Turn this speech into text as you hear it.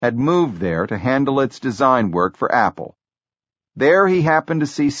had moved there to handle its design work for Apple. There he happened to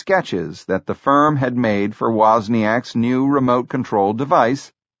see sketches that the firm had made for Wozniak's new remote-controlled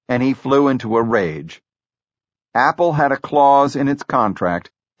device, and he flew into a rage. Apple had a clause in its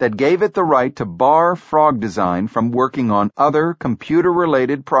contract that gave it the right to bar Frog Design from working on other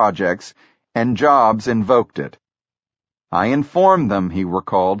computer-related projects, and Jobs invoked it. I informed them, he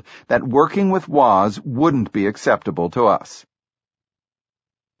recalled, that working with Woz wouldn't be acceptable to us.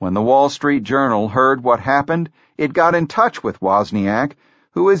 When the Wall Street Journal heard what happened, it got in touch with Wozniak,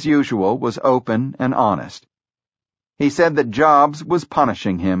 who, as usual, was open and honest. He said that Jobs was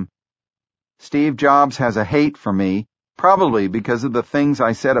punishing him. "Steve Jobs has a hate for me, probably because of the things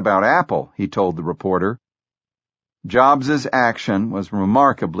I said about Apple," he told the reporter. Jobs's action was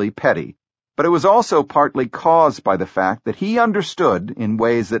remarkably petty, but it was also partly caused by the fact that he understood, in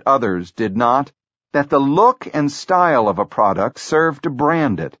ways that others did not, that the look and style of a product served to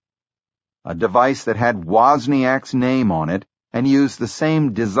brand it. A device that had Wozniak's name on it and used the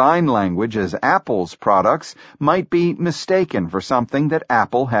same design language as Apple's products might be mistaken for something that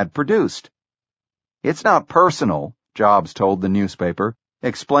Apple had produced. "It's not personal," Jobs told the newspaper,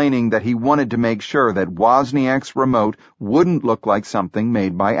 explaining that he wanted to make sure that Wozniak's remote wouldn't look like something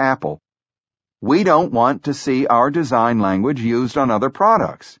made by Apple. "We don't want to see our design language used on other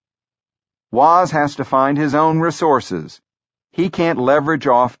products. Woz has to find his own resources. He can't leverage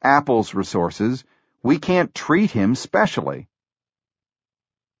off Apple's resources. We can't treat him specially."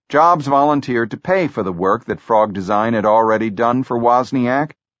 Jobs volunteered to pay for the work that Frog Design had already done for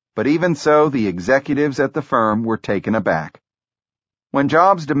Wozniak, but even so, the executives at the firm were taken aback. When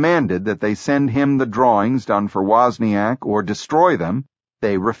Jobs demanded that they send him the drawings done for Wozniak or destroy them,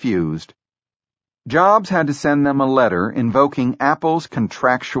 they refused. Jobs had to send them a letter invoking Apple's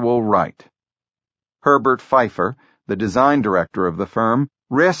contractual right. Herbert Pfeiffer, the design director of the firm,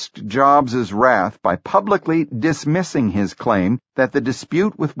 risked Jobs's wrath by publicly dismissing his claim that the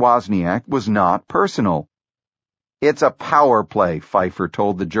dispute with Wozniak was not personal. "It's a power play," Pfeiffer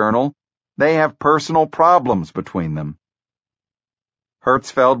told the Journal. "They have personal problems between them."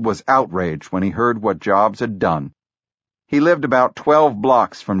 Hertzfeld was outraged when he heard what Jobs had done. He lived about 12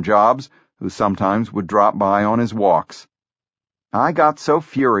 blocks from Jobs, who sometimes would drop by on his walks. "I got so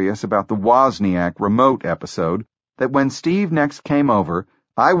furious about the Wozniak remote episode that when Steve next came over,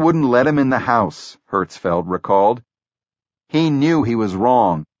 I wouldn't let him in the house," Hertzfeld recalled. He knew he was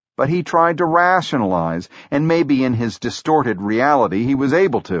wrong, but he tried to rationalize, and maybe in his distorted reality he was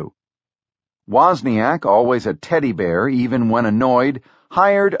able to. Wozniak, always a teddy bear even when annoyed,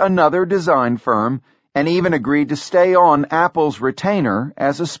 hired another design firm and even agreed to stay on Apple's retainer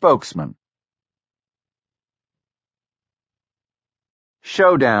as a spokesman.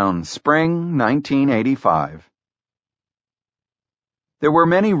 Showdown, Spring 1985. There were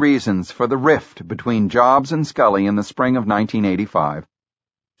many reasons for the rift between Jobs and Scully in the spring of 1985.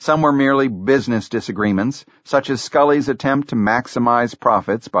 Some were merely business disagreements, such as Scully's attempt to maximize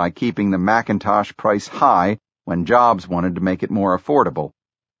profits by keeping the Macintosh price high when Jobs wanted to make it more affordable.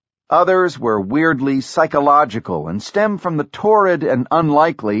 Others were weirdly psychological and stemmed from the torrid and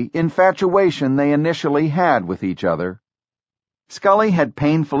unlikely infatuation they initially had with each other. Scully had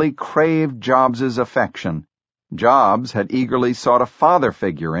painfully craved Jobs's affection. Jobs had eagerly sought a father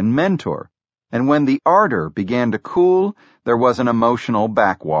figure and mentor, and when the ardor began to cool, there was an emotional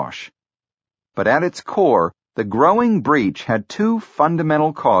backwash. But at its core, the growing breach had two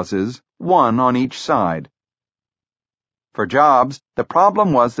fundamental causes, one on each side. For Jobs, the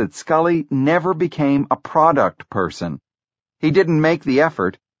problem was that Scully never became a product person. He didn't make the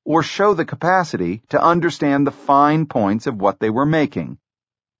effort or show the capacity to understand the fine points of what they were making.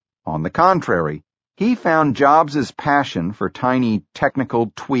 On the contrary, he found Jobs's passion for tiny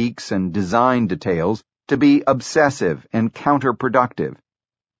technical tweaks and design details to be obsessive and counterproductive.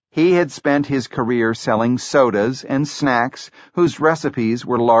 He had spent his career selling sodas and snacks whose recipes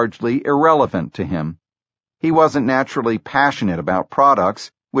were largely irrelevant to him. He wasn't naturally passionate about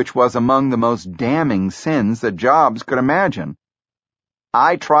products, which was among the most damning sins that Jobs could imagine.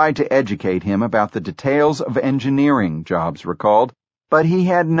 "I tried to educate him about the details of engineering," Jobs recalled, "but he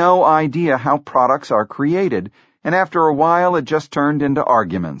had no idea how products are created, and after a while it just turned into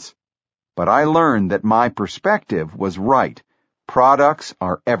arguments. But I learned that my perspective was right. Products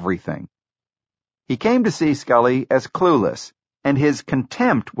are everything." He came to see Scully as clueless, and his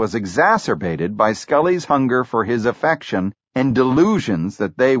contempt was exacerbated by Scully's hunger for his affection and delusions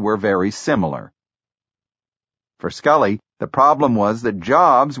that they were very similar. For Scully, the problem was that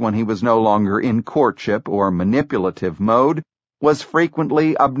Jobs, when he was no longer in courtship or manipulative mode, was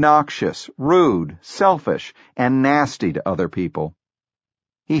frequently obnoxious, rude, selfish, and nasty to other people.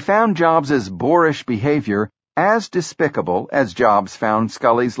 He found Jobs's boorish behavior as despicable as Jobs found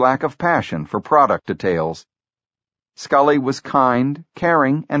Scully's lack of passion for product details. Scully was kind,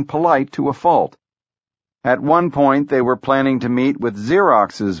 caring, and polite to a fault. At one point, they were planning to meet with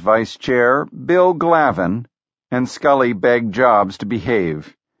Xerox's vice chair, Bill Glavin, and Scully begged Jobs to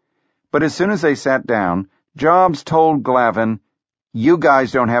behave. But as soon as they sat down, Jobs told Glavin, "You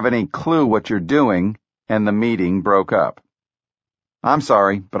guys don't have any clue what you're doing," and the meeting broke up. "I'm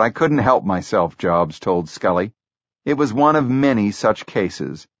sorry, but I couldn't help myself," Jobs told Scully. It was one of many such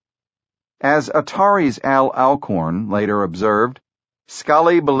cases. As Atari's Al Alcorn later observed,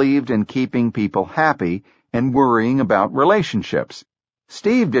 Scully believed in keeping people happy and worrying about relationships.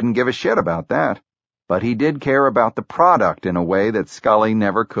 Steve didn't give a shit about that, but he did care about the product in a way that Scully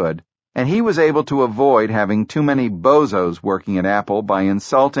never could, and he was able to avoid having too many bozos working at Apple by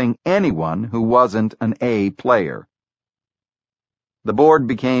insulting anyone who wasn't an A player. The board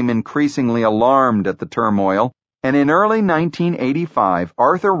became increasingly alarmed at the turmoil, and in early 1985,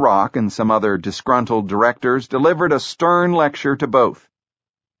 Arthur Rock and some other disgruntled directors delivered a stern lecture to both.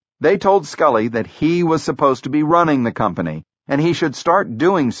 They told Scully that he was supposed to be running the company, and he should start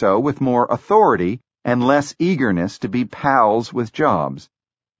doing so with more authority and less eagerness to be pals with Jobs.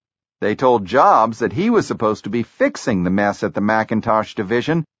 They told Jobs that he was supposed to be fixing the mess at the Macintosh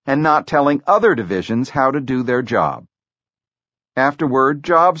division and not telling other divisions how to do their job. Afterward,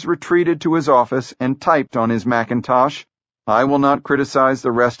 Jobs retreated to his office and typed on his Macintosh, "I will not criticize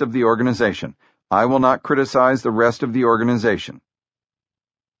the rest of the organization. I will not criticize the rest of the organization."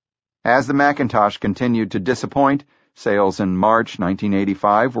 As the Macintosh continued to disappoint, sales in March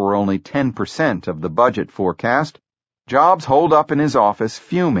 1985 were only 10% of the budget forecast. Jobs holed up in his office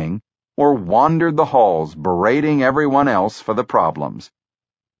fuming or wandered the halls berating everyone else for the problems.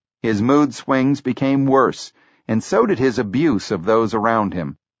 His mood swings became worse, and so did his abuse of those around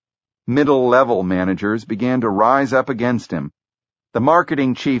him. Middle-level managers began to rise up against him. The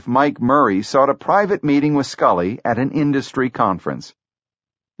marketing chief Mike Murray sought a private meeting with Scully at an industry conference.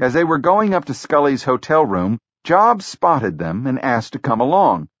 As they were going up to Scully's hotel room, Jobs spotted them and asked to come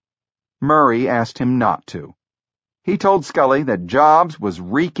along. Murray asked him not to. He told Scully that Jobs was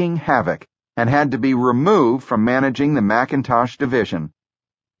wreaking havoc and had to be removed from managing the Macintosh division.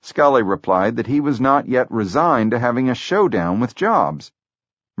 Scully replied that he was not yet resigned to having a showdown with Jobs.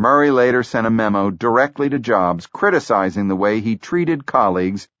 Murray later sent a memo directly to Jobs criticizing the way he treated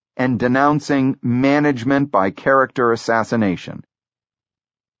colleagues and denouncing management by character assassination.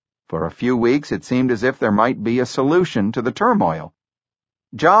 For a few weeks, it seemed as if there might be a solution to the turmoil.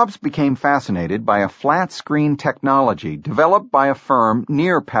 Jobs became fascinated by a flat-screen technology developed by a firm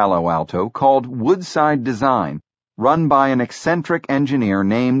near Palo Alto called Woodside Design, run by an eccentric engineer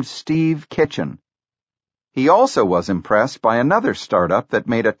named Steve Kitchen. He also was impressed by another startup that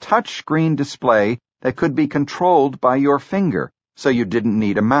made a touch-screen display that could be controlled by your finger, so you didn't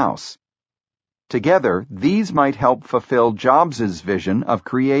need a mouse. Together, these might help fulfill Jobs's vision of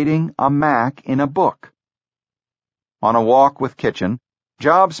creating a Mac in a book. On a walk with Kitchen,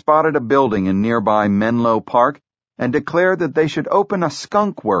 Jobs spotted a building in nearby Menlo Park and declared that they should open a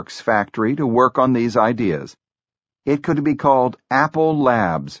skunk works factory to work on these ideas. It could be called Apple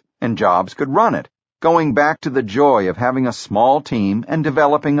Labs, and Jobs could run it, going back to the joy of having a small team and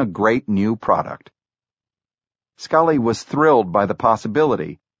developing a great new product. Scully was thrilled by the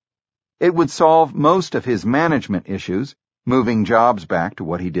possibility. It would solve most of his management issues, moving Jobs back to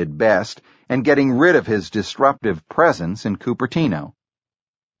what he did best and getting rid of his disruptive presence in Cupertino.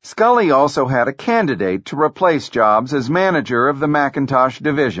 Scully also had a candidate to replace Jobs as manager of the Macintosh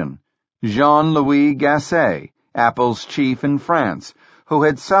division, Jean-Louis Gasset, Apple's chief in France, who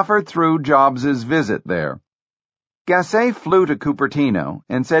had suffered through Jobs's visit there. Gasset flew to Cupertino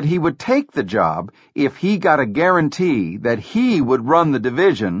and said he would take the job if he got a guarantee that he would run the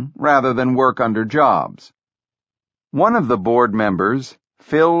division rather than work under Jobs. One of the board members,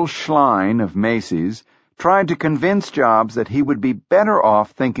 Phil Schlein of Macy's, tried to convince Jobs that he would be better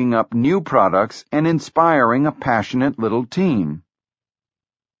off thinking up new products and inspiring a passionate little team.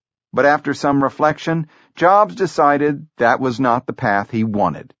 But after some reflection, Jobs decided that was not the path he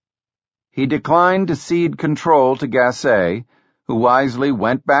wanted. He declined to cede control to Gasset, who wisely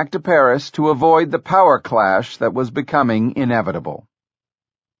went back to Paris to avoid the power clash that was becoming inevitable.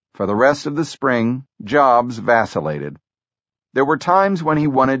 For the rest of the spring, Jobs vacillated. There were times when he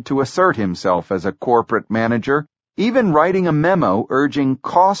wanted to assert himself as a corporate manager, even writing a memo urging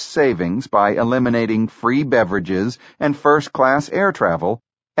cost savings by eliminating free beverages and first-class air travel,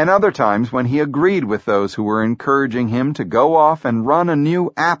 and other times when he agreed with those who were encouraging him to go off and run a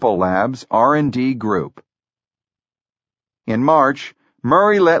new Apple Labs R&D group. In March,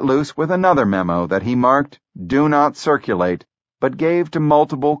 Murray let loose with another memo that he marked "Do Not Circulate," but gave to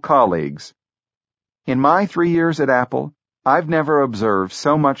multiple colleagues. "In my 3 years at Apple, I've never observed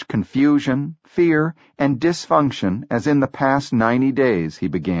so much confusion, fear, and dysfunction as in the past 90 days, he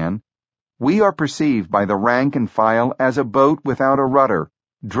began. "We are perceived by the rank and file as a boat without a rudder,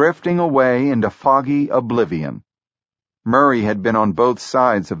 drifting away into foggy oblivion." Murray had been on both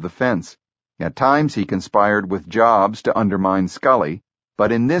sides of the fence. At times he conspired with Jobs to undermine Scully,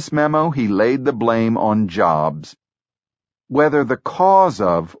 but in this memo he laid the blame on Jobs. Whether the cause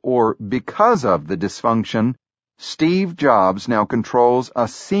of or because of the dysfunction, Steve Jobs now controls a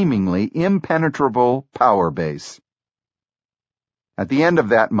seemingly impenetrable power base. At the end of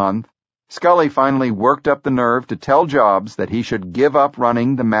that month, Scully finally worked up the nerve to tell Jobs that he should give up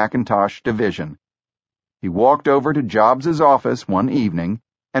running the Macintosh division. He walked over to Jobs' office one evening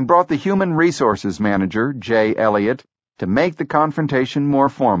and brought the human resources manager, Jay Elliott, to make the confrontation more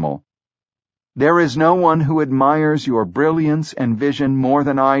formal. "There is no one who admires your brilliance and vision more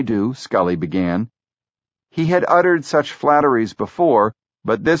than I do," Scully began. He had uttered such flatteries before,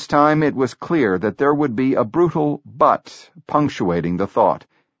 but this time it was clear that there would be a brutal "but" punctuating the thought,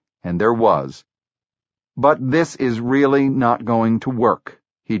 and there was. "But this is really not going to work,"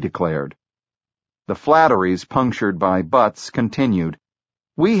 he declared. The flatteries punctured by buts continued.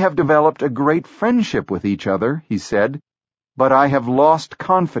 "We have developed a great friendship with each other," he said, "but I have lost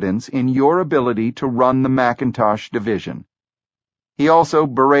confidence in your ability to run the Macintosh division." He also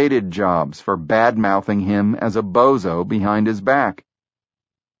berated Jobs for bad-mouthing him as a bozo behind his back.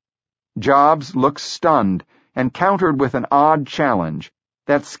 Jobs looked stunned and countered with an odd challenge,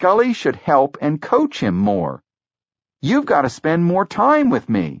 that Scully should help and coach him more. "You've got to spend more time with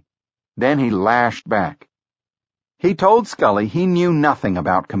me." Then he lashed back. He told Scully he knew nothing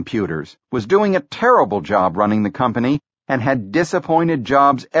about computers, was doing a terrible job running the company, and had disappointed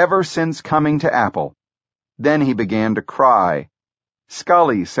Jobs ever since coming to Apple. Then he began to cry.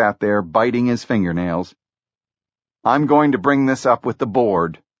 Scully sat there biting his fingernails. "I'm going to bring this up with the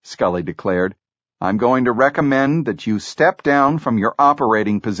board," Scully declared. "I'm going to recommend that you step down from your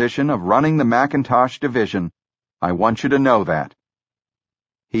operating position of running the Macintosh division. I want you to know that."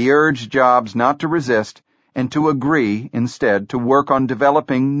 He urged Jobs not to resist and to agree instead to work on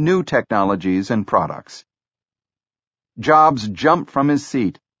developing new technologies and products. Jobs jumped from his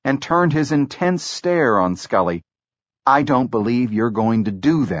seat and turned his intense stare on Scully. "I don't believe you're going to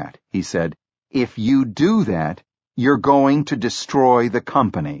do that," he said. "If you do that, you're going to destroy the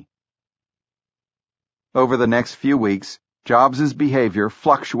company." Over the next few weeks, Jobs' behavior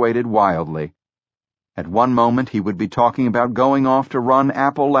fluctuated wildly. At one moment he would be talking about going off to run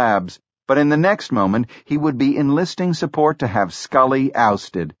Apple Labs, but in the next moment he would be enlisting support to have Scully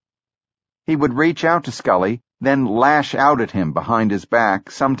ousted. He would reach out to Scully, then lash out at him behind his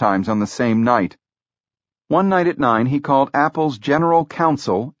back, sometimes on the same night. One night at 9 he called Apple's general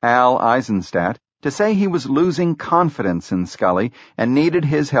counsel, Al Eisenstadt, to say he was losing confidence in Scully and needed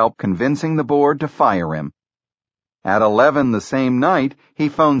his help convincing the board to fire him. At 11 the same night, he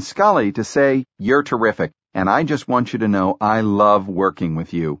phoned Scully to say, "You're terrific, and I just want you to know I love working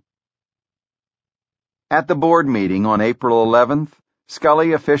with you." At the board meeting on April 11th,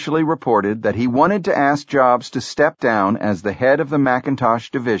 Scully officially reported that he wanted to ask Jobs to step down as the head of the Macintosh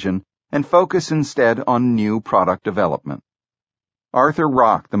division and focus instead on new product development. Arthur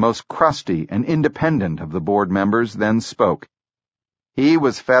Rock, the most crusty and independent of the board members, then spoke. He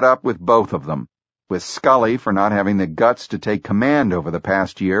was fed up with both of them, with Scully for not having the guts to take command over the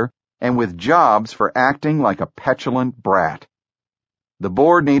past year, and with Jobs for acting like a petulant brat. The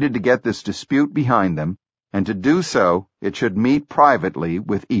board needed to get this dispute behind them, and to do so, it should meet privately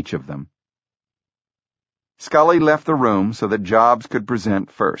with each of them. Scully left the room so that Jobs could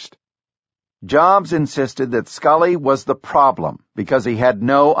present first. Jobs insisted that Scully was the problem because he had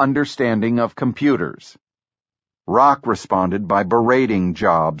no understanding of computers. Rock responded by berating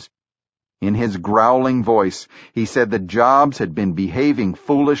Jobs. In his growling voice, he said that Jobs had been behaving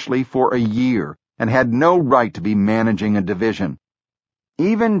foolishly for a year and had no right to be managing a division.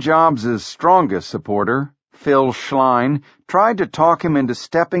 Even Jobs' strongest supporter, Phil Schlein, tried to talk him into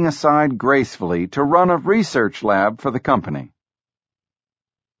stepping aside gracefully to run a research lab for the company.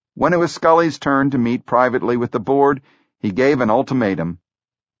 When it was Scully's turn to meet privately with the board, he gave an ultimatum.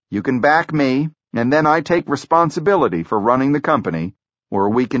 "You can back me, and then I take responsibility for running the company, or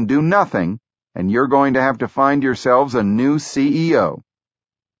we can do nothing, and you're going to have to find yourselves a new CEO."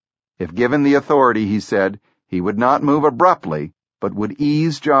 If given the authority, he said, he would not move abruptly, but would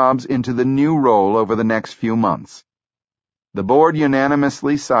ease Jobs into the new role over the next few months. The board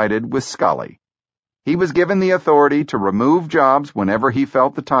unanimously sided with Scully. He was given the authority to remove Jobs whenever he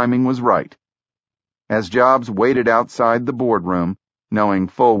felt the timing was right. As Jobs waited outside the boardroom, knowing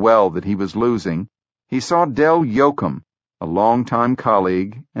full well that he was losing, he saw Del Yoakum, a longtime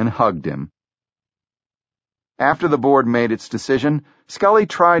colleague, and hugged him. After the board made its decision, Scully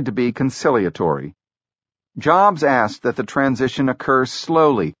tried to be conciliatory. Jobs asked that the transition occur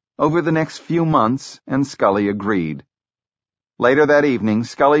slowly over the next few months, and Scully agreed. Later that evening,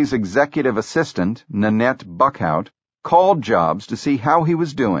 Scully's executive assistant, Nanette Buckhout, called Jobs to see how he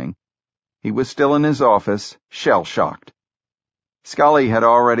was doing. He was still in his office, shell-shocked. Scully had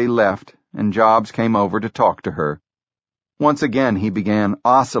already left, and Jobs came over to talk to her. Once again he began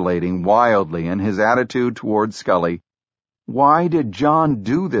oscillating wildly in his attitude toward Scully. "Why did John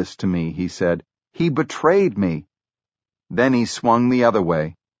do this to me?" he said. "He betrayed me." Then he swung the other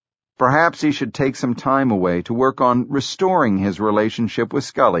way. Perhaps he should take some time away to work on restoring his relationship with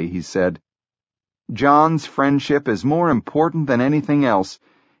Scully, he said. "John's friendship is more important than anything else,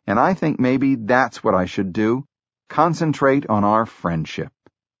 and I think maybe that's what I should do. Concentrate on our friendship."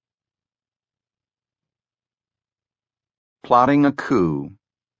 Plotting a coup.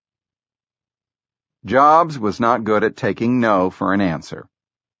 Jobs was not good at taking no for an answer.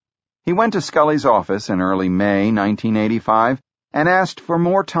 He went to Scully's office in early May 1985 and asked for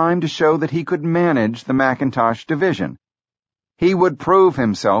more time to show that he could manage the Macintosh division. He would prove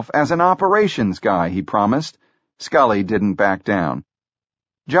himself as an operations guy, he promised. Scully didn't back down.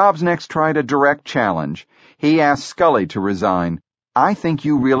 Jobs next tried a direct challenge. He asked Scully to resign. "I think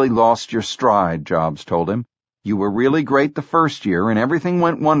you really lost your stride," Jobs told him. "You were really great the first year and everything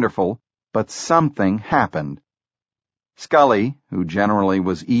went wonderful, but something happened." Scully, who generally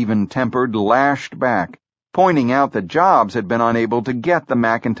was even-tempered, lashed back, pointing out that Jobs had been unable to get the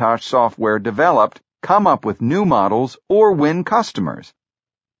Macintosh software developed, come up with new models, or win customers.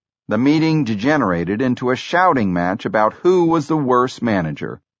 The meeting degenerated into a shouting match about who was the worst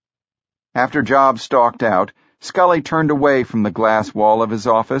manager. After Jobs stalked out, Scully turned away from the glass wall of his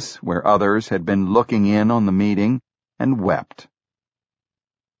office, where others had been looking in on the meeting, and wept.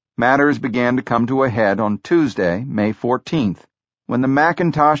 Matters began to come to a head on Tuesday, May 14th, when the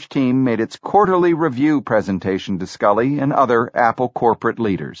Macintosh team made its quarterly review presentation to Scully and other Apple corporate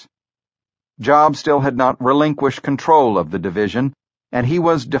leaders. Jobs still had not relinquished control of the division, and he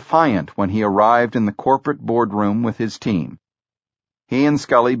was defiant when he arrived in the corporate boardroom with his team. He and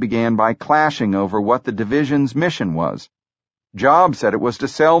Scully began by clashing over what the division's mission was. Jobs said it was to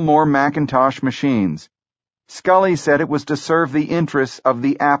sell more Macintosh machines. Scully said it was to serve the interests of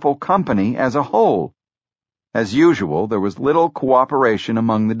the Apple company as a whole. As usual, there was little cooperation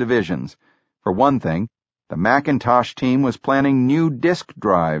among the divisions. For one thing, the Macintosh team was planning new disk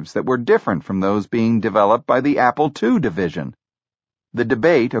drives that were different from those being developed by the Apple II division. The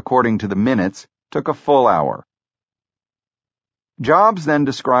debate, according to the minutes, took a full hour. Jobs then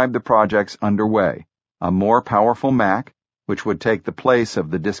described the projects underway: a more powerful Mac, which would take the place of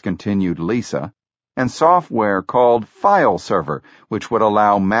the discontinued Lisa, and software called File Server, which would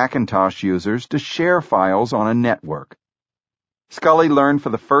allow Macintosh users to share files on a network. Scully learned for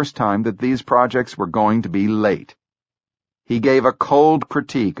the first time that these projects were going to be late. He gave a cold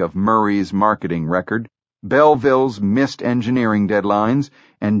critique of Murray's marketing record, Belleville's missed engineering deadlines,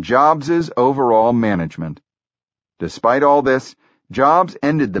 and Jobs's overall management. Despite all this, Jobs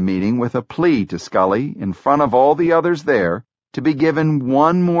ended the meeting with a plea to Scully, in front of all the others there, to be given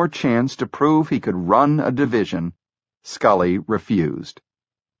one more chance to prove he could run a division. Scully refused.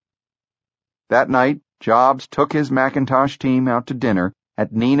 That night, Jobs took his Macintosh team out to dinner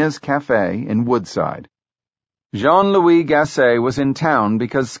at Nina's Cafe in Woodside. Jean-Louis Gasset was in town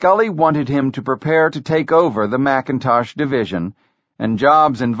because Scully wanted him to prepare to take over the Macintosh division, and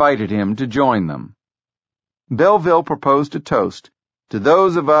Jobs invited him to join them. Belleville proposed a toast to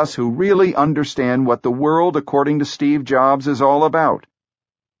those of us who really understand what the world according to Steve Jobs is all about.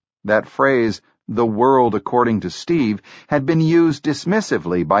 That phrase, "the world according to Steve," had been used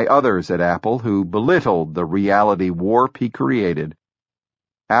dismissively by others at Apple who belittled the reality warp he created.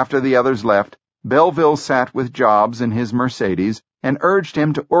 After the others left, Belleville sat with Jobs in his Mercedes and urged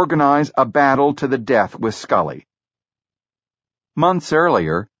him to organize a battle to the death with Scully. Months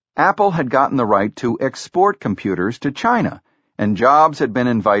earlier, Apple had gotten the right to export computers to China, and Jobs had been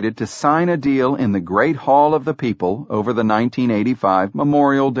invited to sign a deal in the Great Hall of the People over the 1985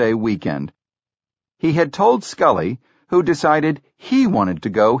 Memorial Day weekend. He had told Scully, who decided he wanted to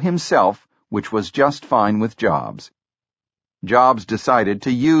go himself, which was just fine with Jobs. Jobs decided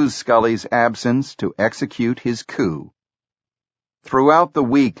to use Scully's absence to execute his coup. Throughout the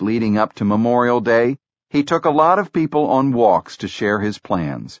week leading up to Memorial Day, he took a lot of people on walks to share his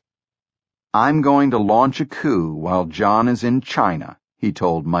plans. "I'm going to launch a coup while John is in China," he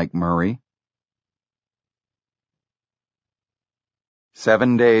told Mike Murray.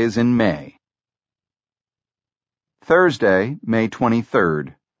 7 days in May. Thursday, May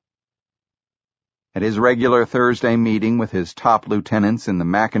 23rd. At his regular Thursday meeting with his top lieutenants in the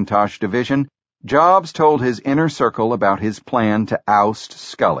Macintosh Division, Jobs told his inner circle about his plan to oust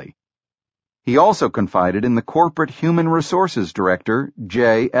Scully. He also confided in the corporate human resources director,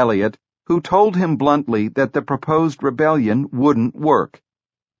 J. Elliott, who told him bluntly that the proposed rebellion wouldn't work.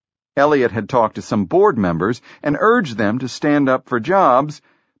 Elliott had talked to some board members and urged them to stand up for Jobs,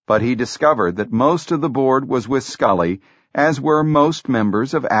 but he discovered that most of the board was with Scully, as were most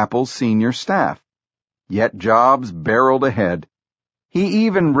members of Apple's senior staff. Yet Jobs barreled ahead. He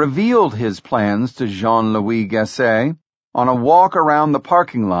even revealed his plans to Jean-Louis Gasset on a walk around the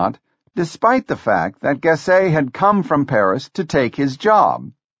parking lot, despite the fact that Gasset had come from Paris to take his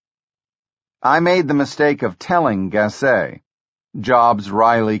job. "I made the mistake of telling Gasset," Jobs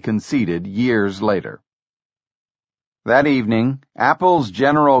wryly conceded years later. That evening, Apple's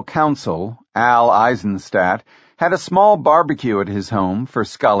general counsel, Al Eisenstadt, had a small barbecue at his home for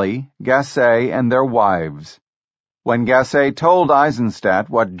Scully, Gasset, and their wives. When Gasset told Eisenstadt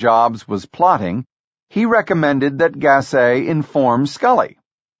what Jobs was plotting, he recommended that Gasset inform Scully.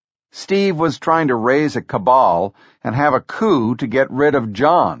 Steve was trying to raise a cabal and have a coup to get rid of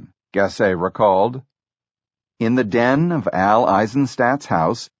John, Gasset recalled. In the den of Al Eisenstadt's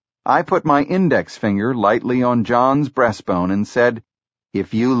house, I put my index finger lightly on John's breastbone and said,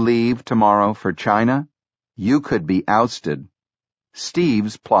 "If you leave tomorrow for China, you could be ousted.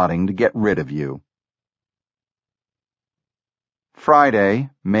 Steve's plotting to get rid of you." Friday,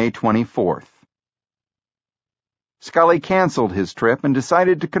 May 24th. Scully canceled his trip and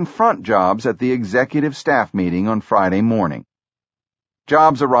decided to confront Jobs at the executive staff meeting on Friday morning.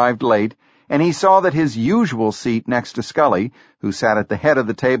 Jobs arrived late, and he saw that his usual seat next to Scully, who sat at the head of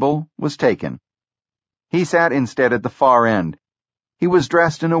the table, was taken. He sat instead at the far end. He was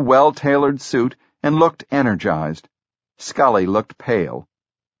dressed in a well-tailored suit and looked energized. Scully looked pale.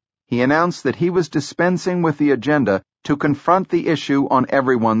 He announced that he was dispensing with the agenda to confront the issue on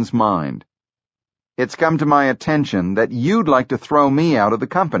everyone's mind. "It's come to my attention that you'd like to throw me out of the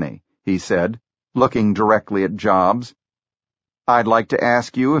company," he said, looking directly at Jobs. "I'd like to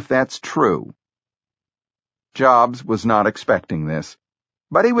ask you if that's true." Jobs was not expecting this,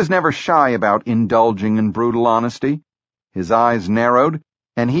 but he was never shy about indulging in brutal honesty. His eyes narrowed,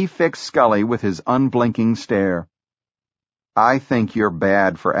 and he fixed Scully with his unblinking stare. "I think you're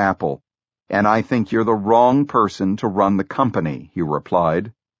bad for Apple, and I think you're the wrong person to run the company," he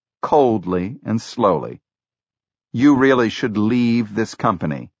replied, coldly and slowly. "You really should leave this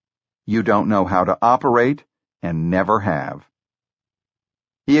company. You don't know how to operate, and never have."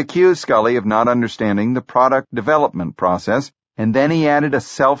 He accused Scully of not understanding the product development process, and then he added a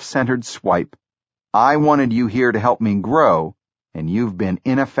self-centered swipe. "I wanted you here to help me grow, and you've been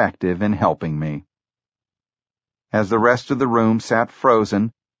ineffective in helping me." As the rest of the room sat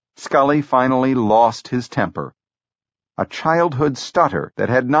frozen, Scully finally lost his temper. A childhood stutter that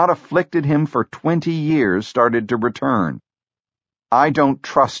had not afflicted him for 20 years started to return. "I don't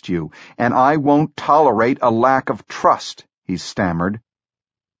trust you, and I won't tolerate a lack of trust," he stammered.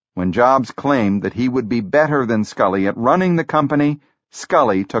 When Jobs claimed that he would be better than Scully at running the company,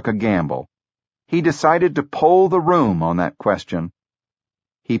 Scully took a gamble. He decided to poll the room on that question.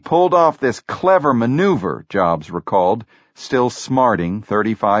 He pulled off this clever maneuver, Jobs recalled, still smarting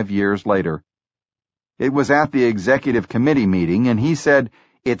 35 years later. It was at the executive committee meeting, and he said,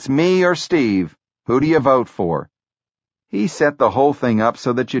 "It's me or Steve. Who do you vote for?" He set the whole thing up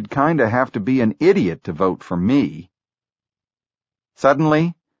so that you'd kinda have to be an idiot to vote for me.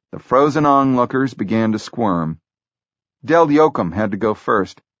 Suddenly, the frozen onlookers began to squirm. Del Yoakum had to go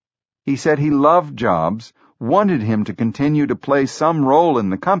first. He said he loved Jobs, wanted him to continue to play some role in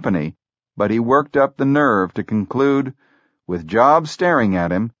the company, but he worked up the nerve to conclude, with Jobs staring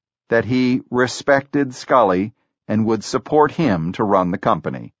at him, that he respected Scully and would support him to run the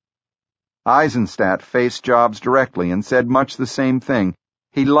company. Eisenstadt faced Jobs directly and said much the same thing.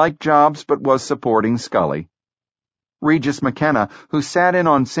 He liked Jobs but was supporting Scully. Regis McKenna, who sat in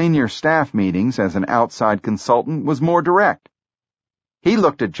on senior staff meetings as an outside consultant, was more direct. He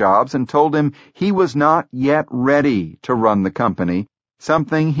looked at Jobs and told him he was not yet ready to run the company,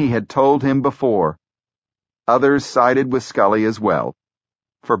 something he had told him before. Others sided with Scully as well.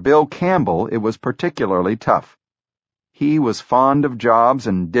 For Bill Campbell, it was particularly tough. He was fond of Jobs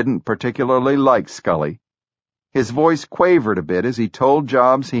and didn't particularly like Scully. His voice quavered a bit as he told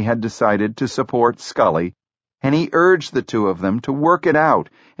Jobs he had decided to support Scully, and he urged the two of them to work it out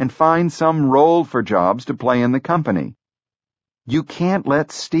and find some role for Jobs to play in the company. "You can't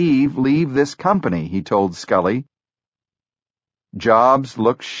let Steve leave this company," he told Scully. Jobs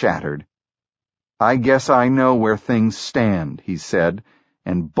looked shattered. "I guess I know where things stand," he said,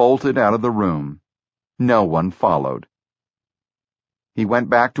 and bolted out of the room. No one followed. He went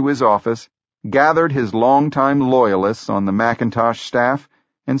back to his office, gathered his longtime loyalists on the Macintosh staff,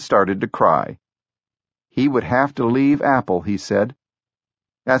 and started to cry. He would have to leave Apple, he said.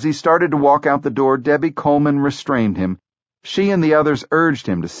 As he started to walk out the door, Debbie Coleman restrained him. She and the others urged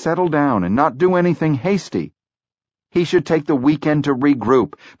him to settle down and not do anything hasty. He should take the weekend to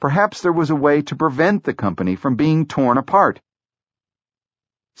regroup. Perhaps there was a way to prevent the company from being torn apart.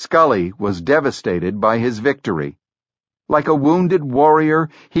 Scully was devastated by his victory. Like a wounded warrior,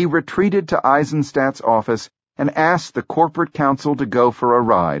 he retreated to Eisenstadt's office and asked the corporate counsel to go for a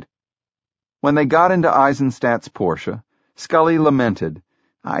ride. When they got into Eisenstadt's Porsche, Scully lamented,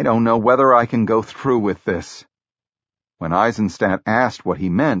 "I don't know whether I can go through with this." When Eisenstadt asked what he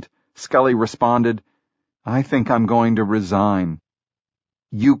meant, Scully responded, "I think I'm going to resign."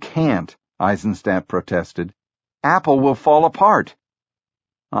 "You can't," Eisenstadt protested. "Apple will fall apart."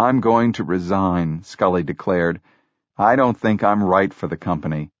 "I'm going to resign," Scully declared. "I don't think I'm right for the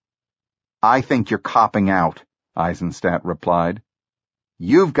company." "I think you're copping out," Eisenstadt replied.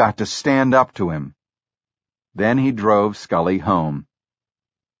 "You've got to stand up to him." Then he drove Scully home.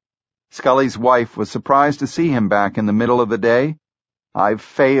 Scully's wife was surprised to see him back in the middle of the day. "I've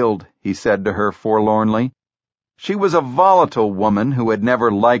failed," he said to her forlornly. She was a volatile woman who had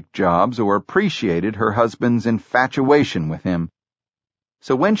never liked Jobs or appreciated her husband's infatuation with him.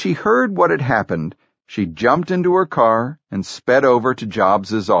 So when she heard what had happened, she jumped into her car and sped over to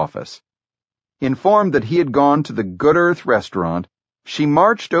Jobs's office. Informed that he had gone to the Good Earth restaurant, she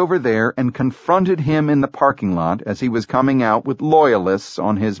marched over there and confronted him in the parking lot as he was coming out with loyalists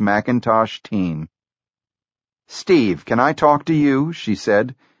on his Macintosh team. "Steve, can I talk to you?" she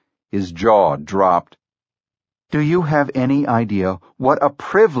said. His jaw dropped. "Do you have any idea what a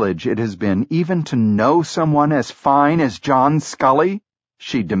privilege it has been even to know someone as fine as John Scully?"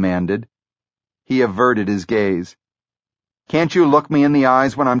 she demanded. He averted his gaze. "Can't you look me in the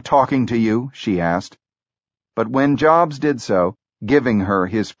eyes when I'm talking to you?" she asked. But when Jobs did so, giving her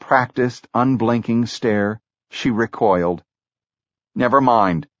his practiced, unblinking stare, she recoiled. "Never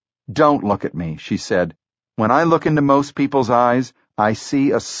mind. Don't look at me," she said. "When I look into most people's eyes, I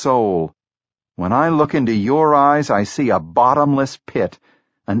see a soul. When I look into your eyes, I see a bottomless pit,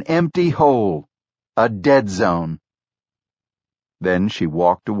 an empty hole, a dead zone." Then she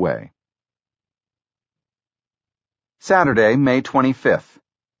walked away. Saturday, May 25th.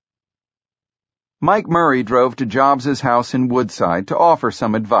 Mike Murray drove to Jobs's house in Woodside to offer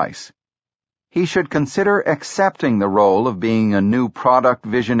some advice. He should consider accepting the role of being a new product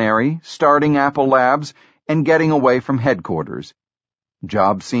visionary, starting Apple Labs, and getting away from headquarters.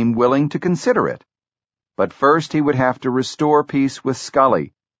 Jobs seemed willing to consider it. But first he would have to restore peace with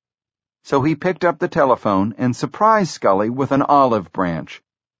Scully. So he picked up the telephone and surprised Scully with an olive branch.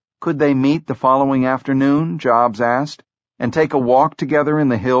 Could they meet the following afternoon, Jobs asked, and take a walk together in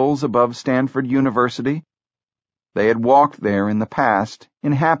the hills above Stanford University? They had walked there in the past,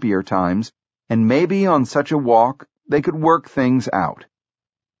 in happier times, and maybe on such a walk they could work things out.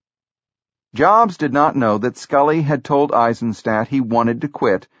 Jobs did not know that Scully had told Eisenstadt he wanted to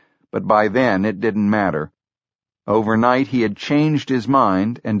quit, but by then it didn't matter. Overnight he had changed his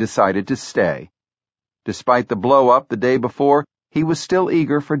mind and decided to stay. Despite the blow-up the day before, he was still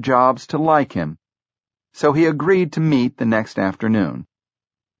eager for Jobs to like him. So he agreed to meet the next afternoon.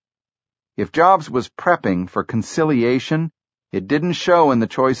 If Jobs was prepping for conciliation, it didn't show in the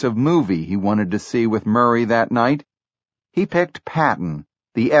choice of movie he wanted to see with Murray that night. He picked Patton,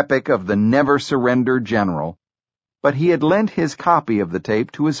 the epic of the never-surrender general. But he had lent his copy of the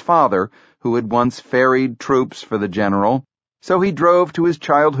tape to his father, who had once ferried troops for the general, so he drove to his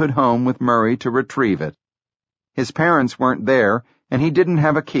childhood home with Murray to retrieve it. His parents weren't there, and he didn't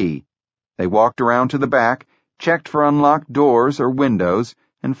have a key. They walked around to the back, checked for unlocked doors or windows,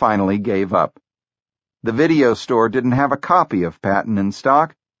 and finally gave up. The video store didn't have a copy of Patton in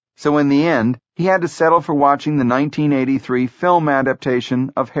stock, so in the end, he had to settle for watching the 1983 film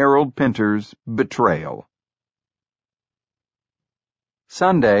adaptation of Harold Pinter's Betrayal.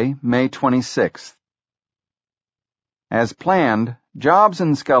 Sunday, May 26th. As planned, Jobs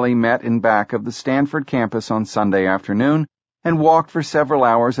and Scully met in back of the Stanford campus on Sunday afternoon and walked for several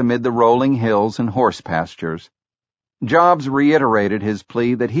hours amid the rolling hills and horse pastures. Jobs reiterated his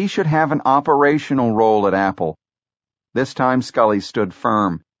plea that he should have an operational role at Apple. This time Scully stood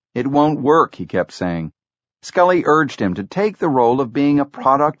firm. "It won't work," he kept saying. Scully urged him to take the role of being a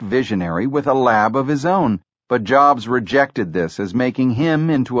product visionary with a lab of his own, but Jobs rejected this as making him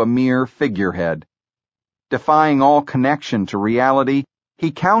into a mere figurehead. Defying all connection to reality,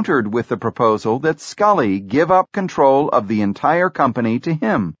 he countered with the proposal that Scully give up control of the entire company to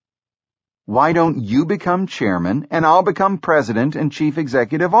him. "Why don't you become chairman and I'll become president and chief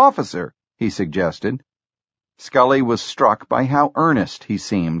executive officer?" he suggested. Scully was struck by how earnest he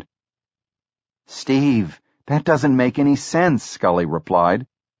seemed. "Steve, that doesn't make any sense," Scully replied.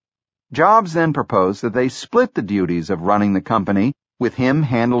 Jobs then proposed that they split the duties of running the company, with him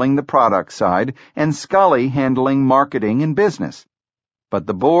handling the product side and Scully handling marketing and business. But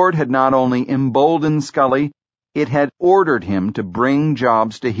the board had not only emboldened Scully, it had ordered him to bring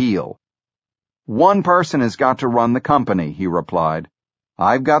Jobs to heel. "One person has got to run the company," he replied.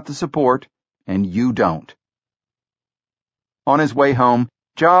 "I've got the support, and you don't." On his way home,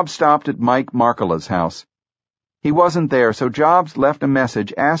 Jobs stopped at Mike Markkula's house. He wasn't there, so Jobs left a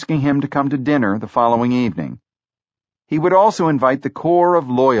message asking him to come to dinner the following evening. He would also invite the core of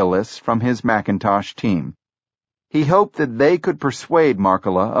loyalists from his Macintosh team. He hoped that they could persuade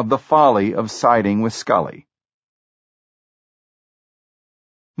Markkula of the folly of siding with Scully.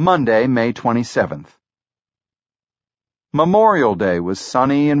 Monday, May 27th. Memorial Day was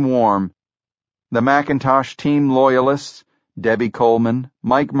sunny and warm. The Macintosh team loyalists, Debbie Coleman,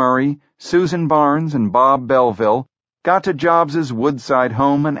 Mike Murray, Susan Barnes, and Bob Belleville, got to Jobs's woodside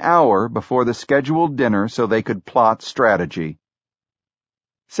home an hour before the scheduled dinner so they could plot strategy.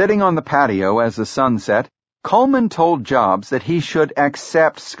 Sitting on the patio as the sun set, Coleman told Jobs that he should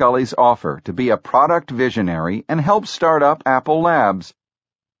accept Scully's offer to be a product visionary and help start up Apple Labs.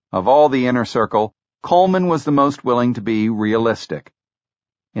 Of all the inner circle, Coleman was the most willing to be realistic.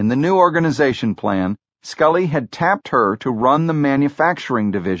 In the new organization plan, Scully had tapped her to run the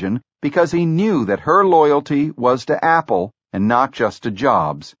manufacturing division because he knew that her loyalty was to Apple and not just to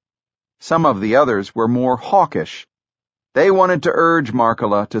Jobs. Some of the others were more hawkish. They wanted to urge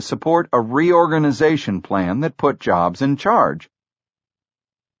Markkula to support a reorganization plan that put Jobs in charge.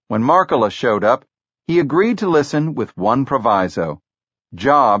 When Markkula showed up, he agreed to listen with one proviso.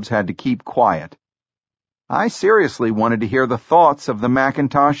 Jobs had to keep quiet. "I seriously wanted to hear the thoughts of the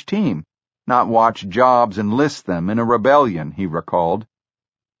Macintosh team, not watch Jobs enlist them in a rebellion," he recalled.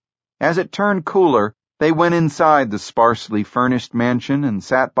 As it turned cooler, they went inside the sparsely furnished mansion and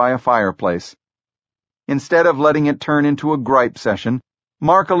sat by a fireplace. Instead of letting it turn into a gripe session,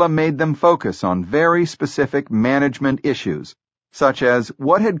 Markkula made them focus on very specific management issues, such as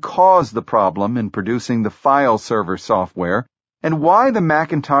what had caused the problem in producing the file server software and why the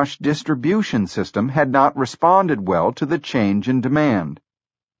Macintosh distribution system had not responded well to the change in demand.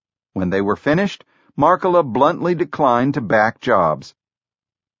 When they were finished, Markkula bluntly declined to back Jobs.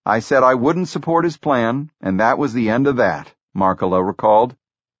 "I said I wouldn't support his plan, and that was the end of that," Markkula recalled.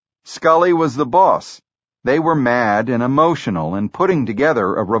 Scully was the boss. They were mad and emotional and putting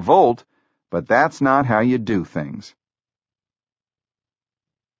together a revolt, but that's not how you do things.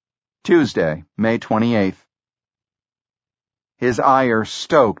 Tuesday, May 28th. His ire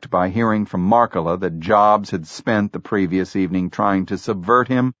stoked by hearing from Markkula that Jobs had spent the previous evening trying to subvert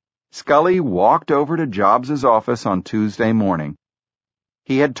him, Scully walked over to Jobs's office on Tuesday morning.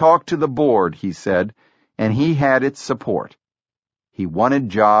 He had talked to the board, he said, and he had its support. He wanted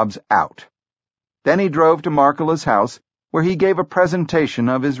Jobs out. Then he drove to Markkula's house, where he gave a presentation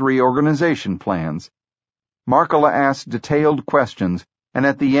of his reorganization plans. Markkula asked detailed questions, and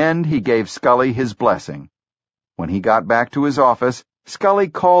at the end he gave Scully his blessing. When he got back to his office, Scully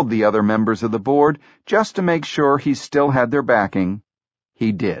called the other members of the board just to make sure he still had their backing.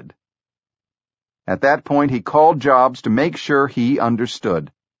 He did. At that point, he called Jobs to make sure he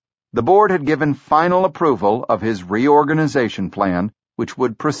understood. The board had given final approval of his reorganization plan, which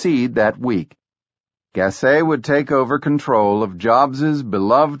would proceed that week. Gasset would take over control of Jobs's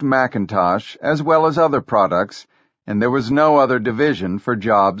beloved Macintosh as well as other products, and there was no other division for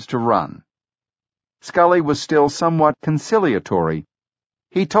Jobs to run. Scully was still somewhat conciliatory.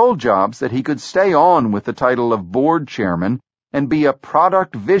 He told Jobs that he could stay on with the title of board chairman and be a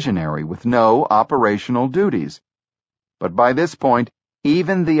product visionary with no operational duties. But by this point,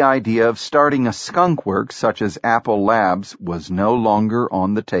 even the idea of starting a skunk works such as Apple Labs was no longer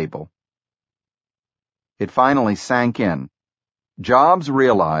on the table. It finally sank in. Jobs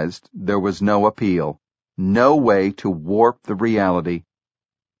realized there was no appeal, no way to warp the reality.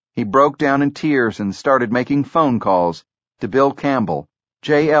 He broke down in tears and started making phone calls to Bill Campbell,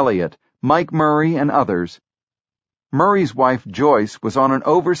 Jay Elliott, Mike Murray, and others. Murray's wife Joyce was on an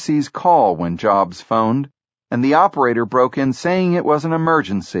overseas call when Jobs phoned, and the operator broke in saying it was an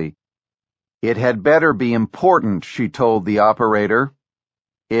emergency. "It had better be important," she told the operator.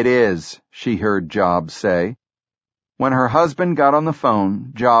 "It is," she heard Jobs say. When her husband got on the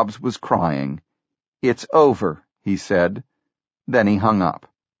phone, Jobs was crying. "It's over," he said. Then he hung up.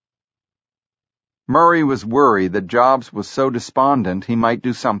 Murray was worried that Jobs was so despondent he might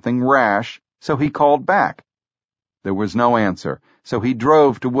do something rash, so he called back. There was no answer, so he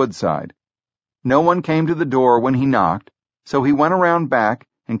drove to Woodside. No one came to the door when he knocked, so he went around back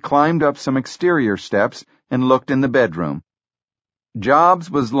and climbed up some exterior steps and looked in the bedroom. Jobs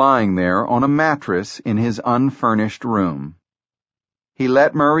was lying there on a mattress in his unfurnished room. He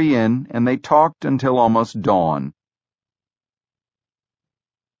let Murray in, and they talked until almost dawn.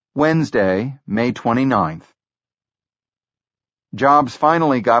 Wednesday, May 29th. Jobs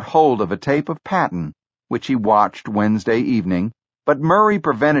finally got hold of a tape of Patton, which he watched Wednesday evening, but Murray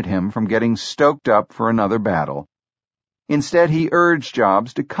prevented him from getting stoked up for another battle. Instead, he urged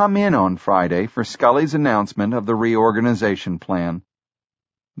Jobs to come in on Friday for Scully's announcement of the reorganization plan.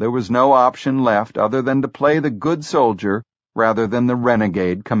 There was no option left other than to play the good soldier rather than the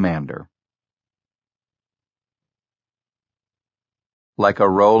renegade commander. Like a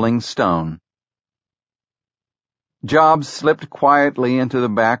rolling stone. Jobs slipped quietly into the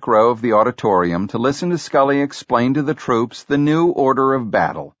back row of the auditorium to listen to Scully explain to the troops the new order of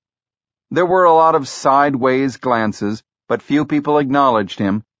battle. There were a lot of sideways glances, but few people acknowledged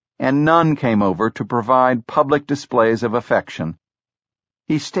him, and none came over to provide public displays of affection.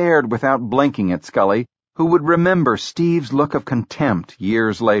 He stared without blinking at Scully, who would remember Steve's look of contempt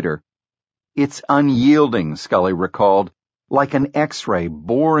years later. "It's unyielding," Scully recalled, "like an X-ray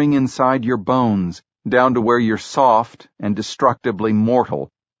boring inside your bones, down to where you're soft and destructively mortal."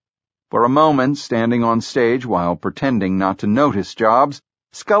 For a moment, standing on stage while pretending not to notice Jobs,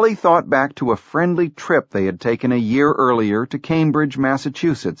 Scully thought back to a friendly trip they had taken a year earlier to Cambridge,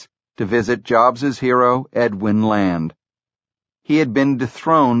 Massachusetts, to visit Jobs's hero, Edwin Land. He had been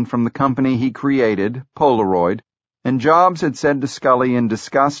dethroned from the company he created, Polaroid, and Jobs had said to Scully in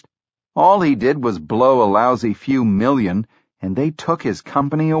disgust, all he did was blow a lousy few million, and they took his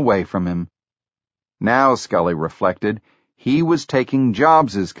company away from him. Now, Scully reflected, he was taking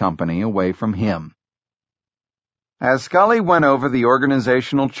Jobs's company away from him. As Scully went over the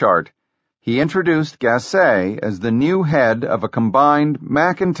organizational chart, he introduced Gasset as the new head of a combined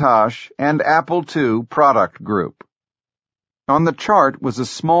Macintosh and Apple II product group. On the chart was a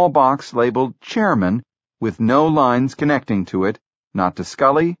small box labeled Chairman with no lines connecting to it, not to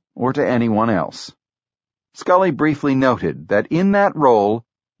Scully or to anyone else. Scully briefly noted that in that role,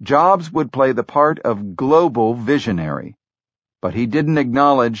 Jobs would play the part of global visionary, but he didn't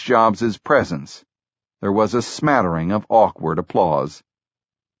acknowledge Jobs's presence. There was a smattering of awkward applause.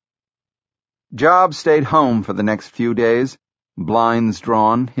 Jobs stayed home for the next few days, blinds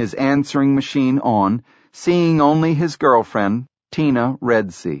drawn, his answering machine on, seeing only his girlfriend, Tina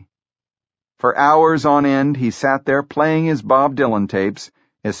Redsea. For hours on end, he sat there playing his Bob Dylan tapes,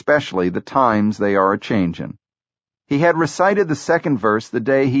 especially the times they are a-changin'. He had recited the second verse the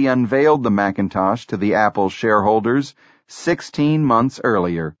day he unveiled the Macintosh to the Apple shareholders 16 months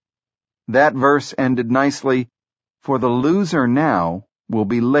earlier. That verse ended nicely, "For the loser now will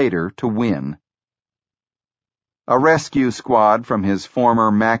be later to win." A rescue squad from his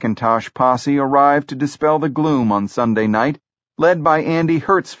former Macintosh posse arrived to dispel the gloom on Sunday night, led by Andy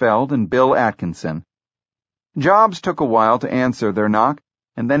Hertzfeld and Bill Atkinson. Jobs took a while to answer their knock,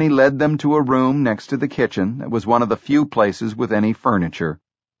 and then he led them to a room next to the kitchen that was one of the few places with any furniture.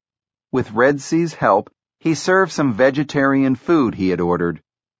 With Redsea's help, he served some vegetarian food he had ordered.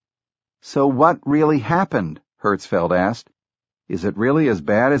 "So what really happened?" Hertzfeld asked. "Is it really as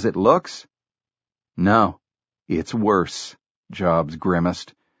bad as it looks?" "No, it's worse," Jobs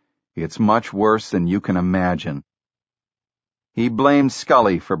grimaced. "It's much worse than you can imagine." He blamed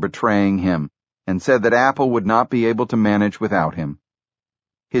Scully for betraying him and said that Apple would not be able to manage without him.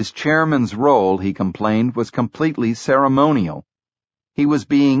 His chairman's role, he complained, was completely ceremonial. He was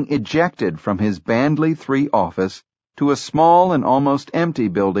being ejected from his Bandley 3 office to a small and almost empty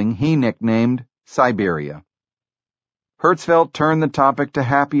building he nicknamed Siberia. Hertzfeld turned the topic to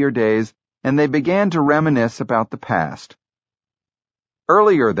happier days, and they began to reminisce about the past.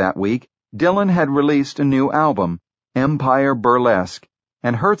 Earlier that week, Dylan had released a new album, Empire Burlesque,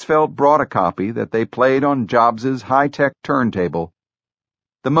 and Hertzfeld brought a copy that they played on Jobs's high-tech turntable.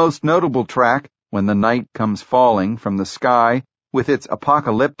 The most notable track, When the Night Comes Falling from the Sky, with its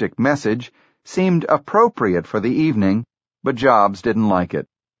apocalyptic message, seemed appropriate for the evening, but Jobs didn't like it.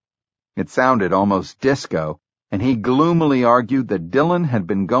 It sounded almost disco, and he gloomily argued that Dylan had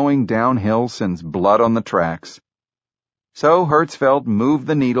been going downhill since Blood on the Tracks. So Hertzfeld moved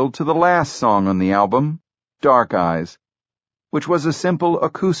the needle to the last song on the album, Dark Eyes, which was a simple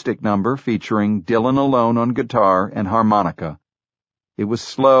acoustic number featuring Dylan alone on guitar and harmonica. It was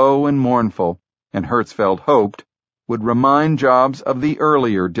slow and mournful, and Hertzfeld hoped would remind Jobs of the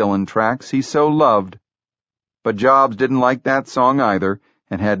earlier Dylan tracks he so loved. But Jobs didn't like that song either,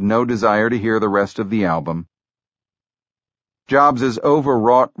 and had no desire to hear the rest of the album. Jobs's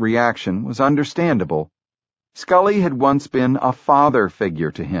overwrought reaction was understandable. Scully had once been a father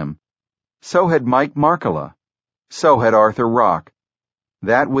figure to him. So had Mike Markkula. So had Arthur Rock.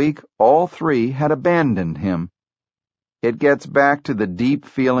 That week, all three had abandoned him. It gets back to the deep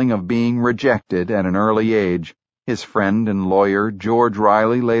feeling of being rejected at an early age, his friend and lawyer George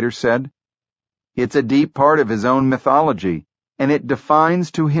Riley later said. It's a deep part of his own mythology, and it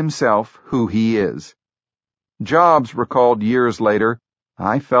defines to himself who he is. Jobs recalled years later,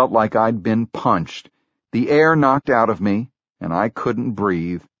 I felt like I'd been punched, the air knocked out of me, and I couldn't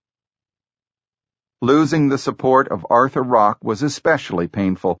breathe. Losing the support of Arthur Rock was especially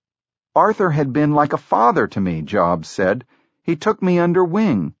painful. Arthur had been like a father to me, Jobs said. He took me under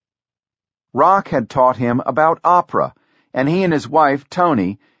wing. Rock had taught him about opera, and he and his wife,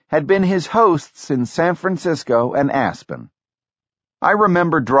 Toni, had been his hosts in San Francisco and Aspen. I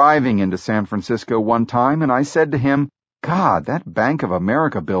remember driving into San Francisco one time, and I said to him, God, that Bank of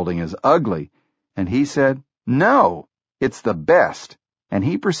America building is ugly. And he said, No, it's the best. And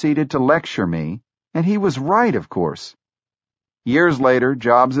he proceeded to lecture me, and he was right, of course. Years later,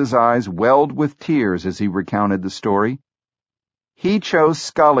 Jobs's eyes welled with tears as he recounted the story. He chose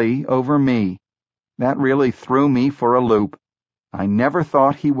Scully over me. That really threw me for a loop. I never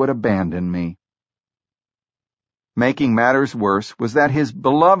thought he would abandon me. Making matters worse was that his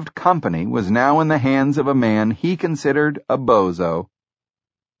beloved company was now in the hands of a man he considered a bozo.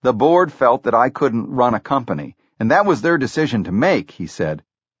 The board felt that I couldn't run a company, and that was their decision to make, he said.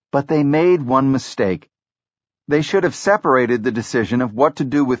 But they made one mistake. They should have separated the decision of what to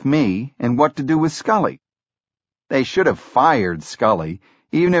do with me and what to do with Scully. They should have fired Scully,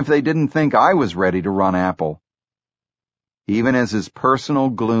 even if they didn't think I was ready to run Apple. Even as his personal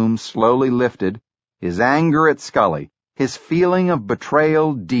gloom slowly lifted, his anger at Scully, his feeling of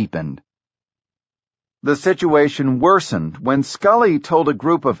betrayal deepened. The situation worsened when Scully told a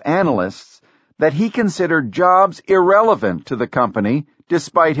group of analysts that he considered Jobs irrelevant to the company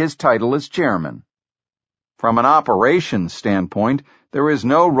despite his title as chairman. From an operations standpoint, there is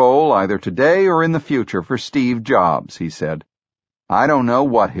no role either today or in the future for Steve Jobs, he said. I don't know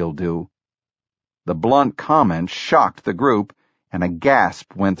what he'll do. The blunt comment shocked the group, and a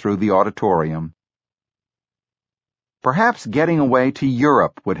gasp went through the auditorium. Perhaps getting away to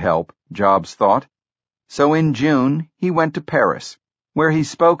Europe would help, Jobs thought. So in June, he went to Paris, where he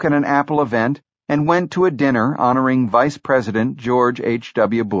spoke at an Apple event and went to a dinner honoring Vice President George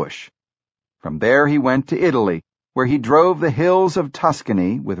H.W. Bush. From there he went to Italy, where he drove the hills of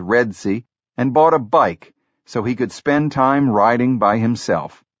Tuscany with Renzi and bought a bike so he could spend time riding by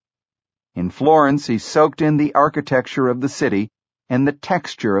himself. In Florence, he soaked in the architecture of the city and the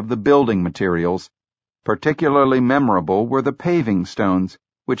texture of the building materials. Particularly memorable were the paving stones,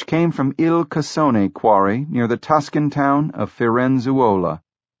 which came from Il Cassone quarry near the Tuscan town of Firenzuola.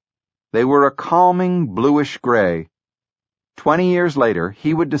 They were a calming bluish gray. 20 years later,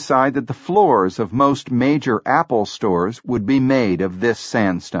 he would decide that the floors of most major Apple stores would be made of this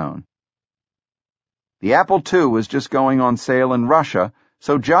sandstone. The Apple II was just going on sale in Russia,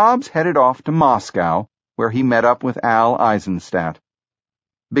 so Jobs headed off to Moscow, where he met up with Al Eisenstadt.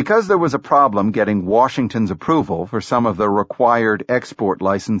 Because there was a problem getting Washington's approval for some of the required export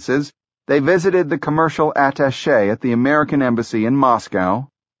licenses, they visited the commercial attaché at the American Embassy in Moscow,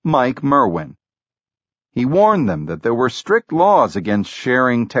 Mike Merwin. He warned them that there were strict laws against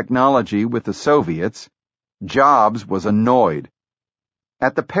sharing technology with the Soviets. Jobs was annoyed.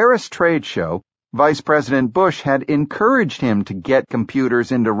 At the Paris trade show, Vice President Bush had encouraged him to get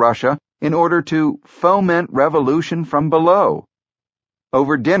computers into Russia in order to foment revolution from below.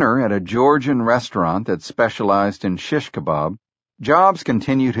 Over dinner at a Georgian restaurant that specialized in shish kebab, Jobs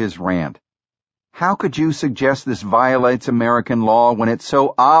continued his rant. How could you suggest this violates American law when it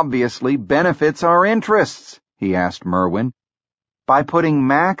so obviously benefits our interests? He asked Merwin. By putting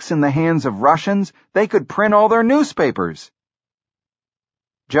Macs in the hands of Russians, they could print all their newspapers.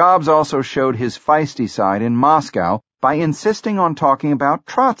 Jobs also showed his feisty side in Moscow by insisting on talking about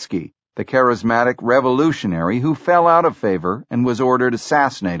Trotsky, the charismatic revolutionary who fell out of favor and was ordered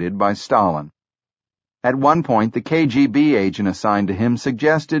assassinated by Stalin. At one point, the KGB agent assigned to him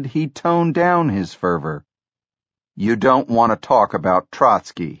suggested he tone down his fervor. You don't want to talk about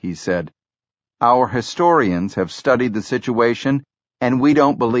Trotsky, he said. Our historians have studied the situation, and we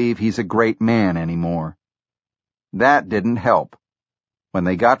don't believe he's a great man anymore." That didn't help. When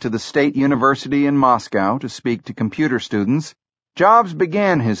they got to the State University in Moscow to speak to computer students, Jobs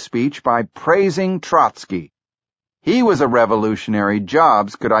began his speech by praising Trotsky. He was a revolutionary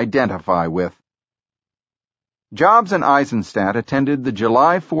Jobs could identify with. Jobs and Eisenstadt attended the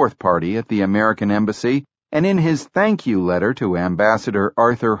July 4th party at the American Embassy, and in his thank you letter to Ambassador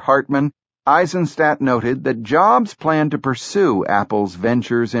Arthur Hartman, Eisenstadt noted that Jobs planned to pursue Apple's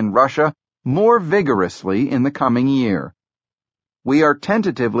ventures in Russia more vigorously in the coming year. "We are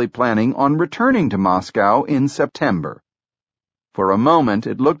tentatively planning on returning to Moscow in September." For a moment,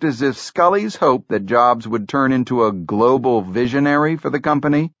 it looked as if Scully's hope that Jobs would turn into a global visionary for the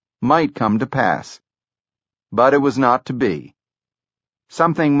company might come to pass. But it was not to be.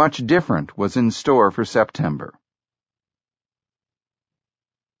 Something much different was in store for September.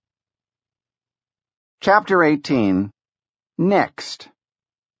 Chapter 18. Next.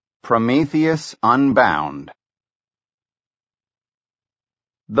 Prometheus Unbound.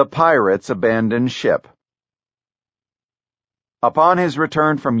 The pirates abandon ship. Upon his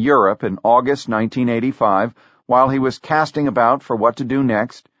return from Europe in August 1985, while he was casting about for what to do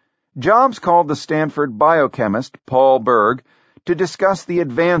next, Jobs called the Stanford biochemist Paul Berg to discuss the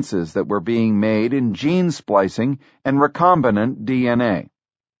advances that were being made in gene splicing and recombinant DNA.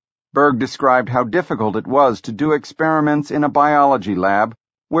 Berg described how difficult it was to do experiments in a biology lab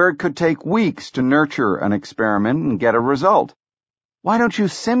where it could take weeks to nurture an experiment and get a result. "Why don't you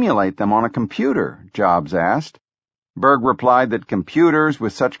simulate them on a computer?" Jobs asked. Berg replied that computers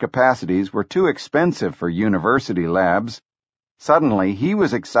with such capacities were too expensive for university labs. Suddenly, he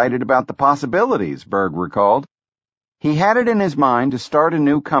was excited about the possibilities, Berg recalled. He had it in his mind to start a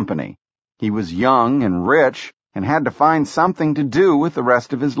new company. He was young and rich and had to find something to do with the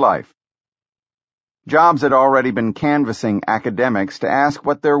rest of his life. Jobs had already been canvassing academics to ask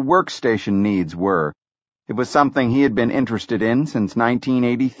what their workstation needs were. It was something he had been interested in since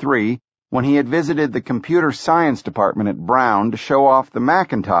 1983, when he had visited the computer science department at Brown to show off the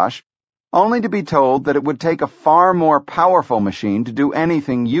Macintosh, only to be told that it would take a far more powerful machine to do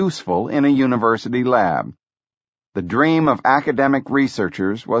anything useful in a university lab. The dream of academic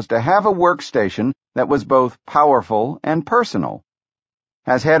researchers was to have a workstation that was both powerful and personal.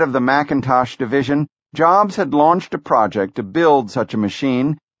 As head of the Macintosh division, Jobs had launched a project to build such a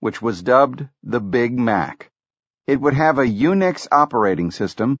machine, which was dubbed the Big Mac. It would have a Unix operating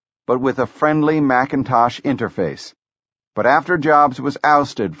system, but with a friendly Macintosh interface. But after Jobs was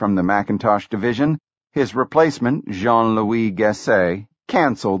ousted from the Macintosh division, his replacement, Jean-Louis Gasset,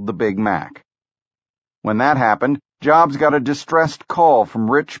 canceled the Big Mac. When that happened, Jobs got a distressed call from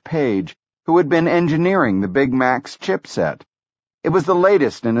Rich Page, who had been engineering the Big Mac's chipset. It was the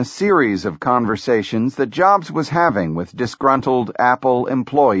latest in a series of conversations that Jobs was having with disgruntled Apple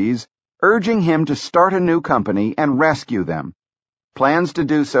employees, urging him to start a new company and rescue them. Plans to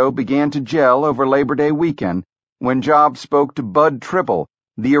do so began to gel over Labor Day weekend, when Jobs spoke to Bud Tribble,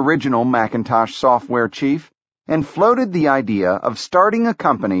 the original Macintosh software chief, and floated the idea of starting a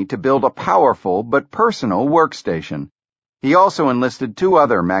company to build a powerful but personal workstation. He also enlisted 2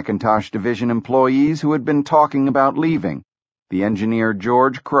 other Macintosh division employees who had been talking about leaving, the engineer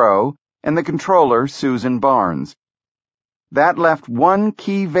George Crow and the controller Susan Barnes. That left one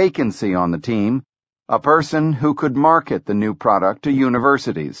key vacancy on the team, a person who could market the new product to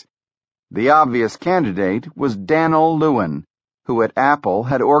universities. The obvious candidate was Daniel Lewin, who at Apple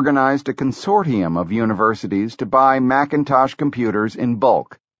had organized a consortium of universities to buy Macintosh computers in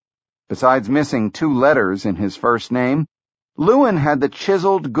bulk. Besides missing 2 letters in his first name, Lewin had the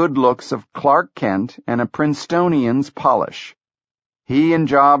chiseled good looks of Clark Kent and a Princetonian's polish. He and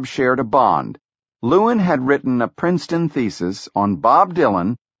Jobs shared a bond. Lewin had written a Princeton thesis on Bob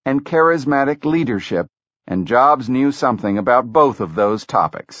Dylan and charismatic leadership, and Jobs knew something about both of those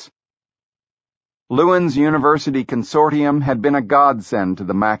topics. Lewin's university consortium had been a godsend to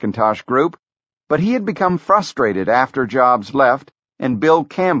the Macintosh group, but he had become frustrated after Jobs left, and Bill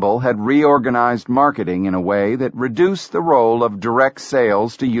Campbell had reorganized marketing in a way that reduced the role of direct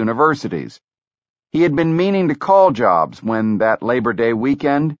sales to universities. He had been meaning to call Jobs when, that Labor Day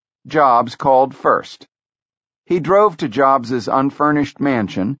weekend, Jobs called first. He drove to Jobs's unfurnished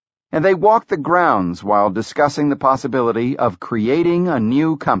mansion, and they walked the grounds while discussing the possibility of creating a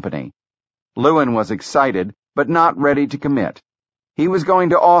new company. Lewin was excited, but not ready to commit. He was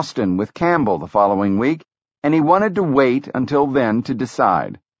going to Austin with Campbell the following week, and he wanted to wait until then to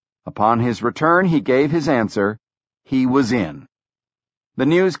decide. Upon his return, he gave his answer. He was in. The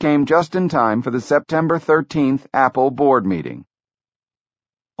news came just in time for the September 13th Apple board meeting.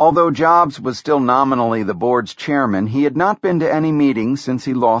 Although Jobs was still nominally the board's chairman, he had not been to any meetings since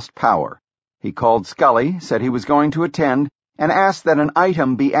he lost power. He called Scully, said he was going to attend, and asked that an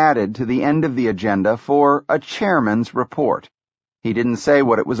item be added to the end of the agenda for a chairman's report. He didn't say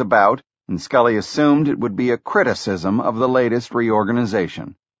what it was about, and Scully assumed it would be a criticism of the latest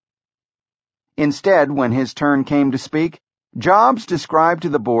reorganization. Instead, when his turn came to speak, Jobs described to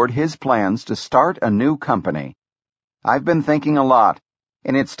the board his plans to start a new company. "I've been thinking a lot,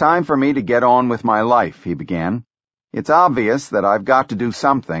 and it's time for me to get on with my life," he began. "It's obvious that I've got to do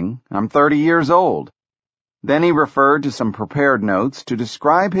something. I'm 30 years old." Then he referred to some prepared notes to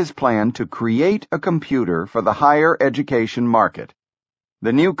describe his plan to create a computer for the higher education market.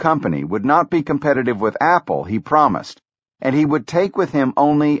 The new company would not be competitive with Apple, he promised, and he would take with him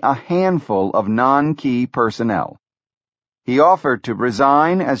only a handful of non-key personnel. He offered to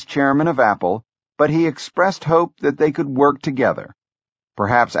resign as chairman of Apple, but he expressed hope that they could work together.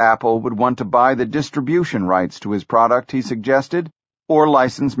 Perhaps Apple would want to buy the distribution rights to his product, he suggested, or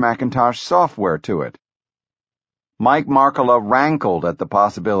license Macintosh software to it. Mike Markkula rankled at the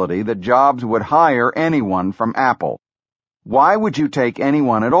possibility that Jobs would hire anyone from Apple. "Why would you take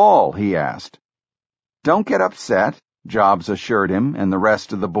anyone at all?" he asked. "Don't get upset," Jobs assured him and the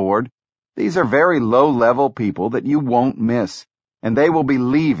rest of the board. "These are very low-level people that you won't miss, and they will be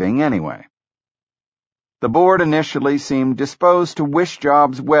leaving anyway." The board initially seemed disposed to wish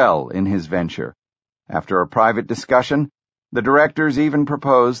Jobs well in his venture. After a private discussion, the directors even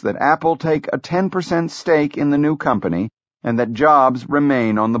proposed that Apple take a 10% stake in the new company and that Jobs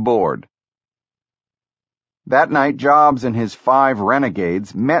remain on the board. That night, Jobs and his 5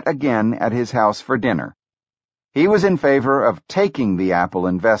 renegades met again at his house for dinner. He was in favor of taking the Apple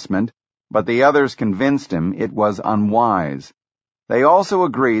investment, but the others convinced him it was unwise. They also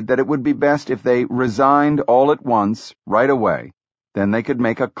agreed that it would be best if they resigned all at once, right away. Then they could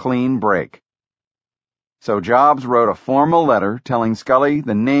make a clean break. So Jobs wrote a formal letter telling Scully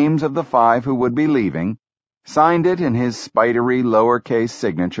the names of the 5 who would be leaving, signed it in his spidery lowercase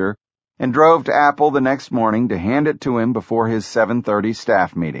signature, and drove to Apple the next morning to hand it to him before his 7:30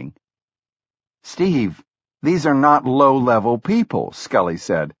 staff meeting. "Steve, these are not low-level people," Scully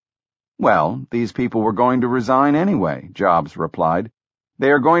said. "Well, these people were going to resign anyway," Jobs replied.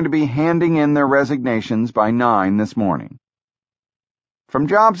 "They are going to be handing in their resignations by 9 this morning." From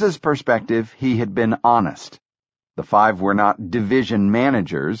Jobs's perspective, he had been honest. The 5 were not division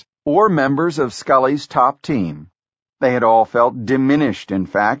managers or members of Scully's top team. They had all felt diminished, in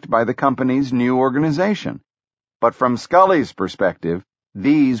fact, by the company's new organization. But from Scully's perspective,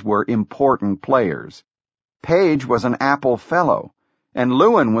 these were important players. Page was an Apple Fellow, and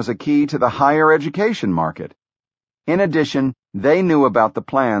Lewin was a key to the higher education market. In addition, they knew about the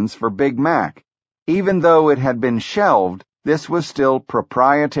plans for Big Mac. Even though it had been shelved, this was still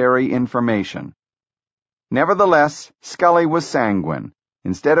proprietary information. Nevertheless, Scully was sanguine.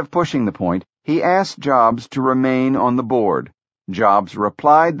 Instead of pushing the point, he asked Jobs to remain on the board. Jobs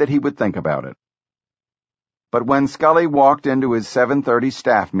replied that he would think about it. But when Scully walked into his 7:30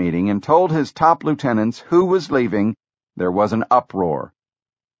 staff meeting and told his top lieutenants who was leaving, there was an uproar.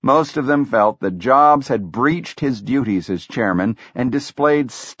 Most of them felt that Jobs had breached his duties as chairman and displayed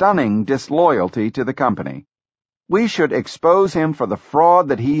stunning disloyalty to the company. "We should expose him for the fraud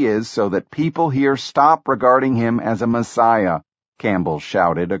that he is so that people here stop regarding him as a messiah," Campbell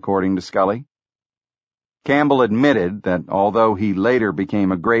shouted, according to Scully. Campbell admitted that although he later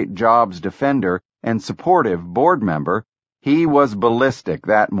became a great Jobs defender and supportive board member, he was ballistic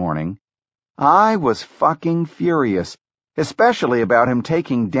that morning. "I was fucking furious, especially about him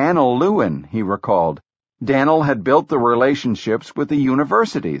taking Daniel Lewin," he recalled. Daniel had built the relationships with the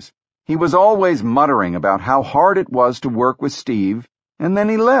universities. He was always muttering about how hard it was to work with Steve, and then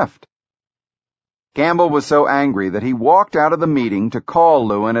he left. Campbell was so angry that he walked out of the meeting to call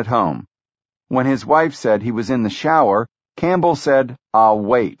Lewin at home. When his wife said he was in the shower, Campbell said, "I'll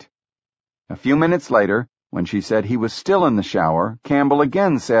wait." A few minutes later, when she said he was still in the shower, Campbell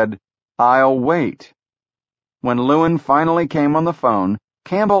again said, "I'll wait." When Lewin finally came on the phone,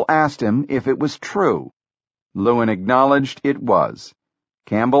 Campbell asked him if it was true. Lewin acknowledged it was.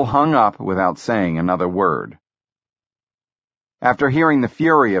 Campbell hung up without saying another word. After hearing the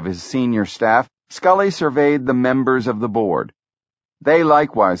fury of his senior staff, Scully surveyed the members of the board. They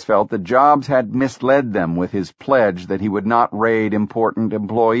likewise felt that Jobs had misled them with his pledge that he would not raid important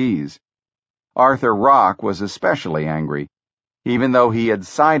employees. Arthur Rock was especially angry. Even though he had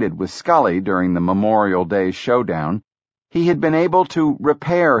sided with Scully during the Memorial Day showdown, he had been able to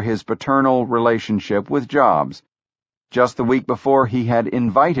repair his paternal relationship with Jobs. Just the week before, he had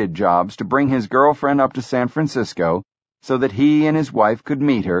invited Jobs to bring his girlfriend up to San Francisco, so that he and his wife could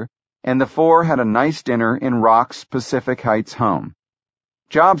meet her, and the four had a nice dinner in Rock's Pacific Heights home.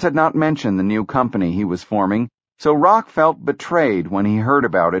 Jobs had not mentioned the new company he was forming, so Rock felt betrayed when he heard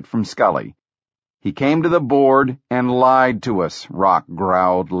about it from Scully. "He came to the board and lied to us," Rock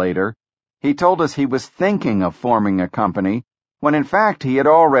growled later. "He told us he was thinking of forming a company, when in fact he had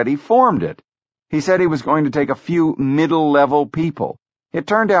already formed it. He said he was going to take a few middle-level people. It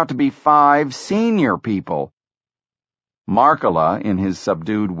turned out to be 5 senior people." Markkula, in his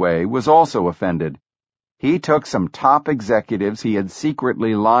subdued way, was also offended. He took some top executives he had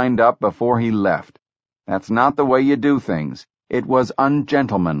secretly lined up before he left. That's not the way you do things. It was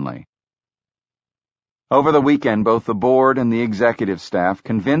ungentlemanly. Over the weekend, both the board and the executive staff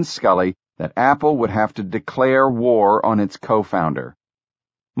convinced Scully that Apple would have to declare war on its co-founder.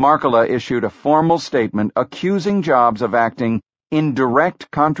 Markkula issued a formal statement accusing Jobs of acting in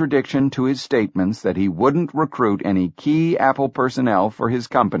direct contradiction to his statements that he wouldn't recruit any key Apple personnel for his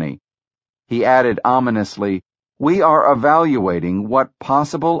company. He added ominously, "We are evaluating what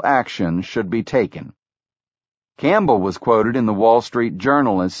possible action should be taken." Campbell was quoted in the Wall Street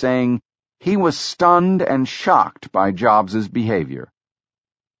Journal as saying he was stunned and shocked by Jobs' behavior.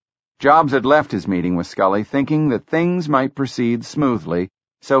 Jobs had left his meeting with Scully thinking that things might proceed smoothly,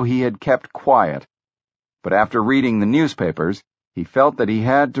 so he had kept quiet. But after reading the newspapers, he felt that he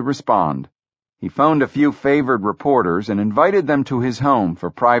had to respond. He phoned a few favored reporters and invited them to his home for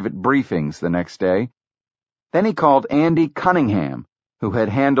private briefings the next day. Then he called Andy Cunningham, who had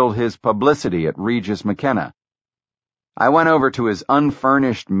handled his publicity at Regis McKenna. "I went over to his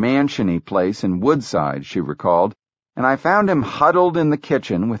unfurnished mansion-y place in Woodside," she recalled, "and I found him huddled in the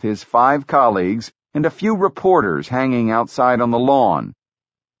kitchen with his 5 colleagues and a few reporters hanging outside on the lawn."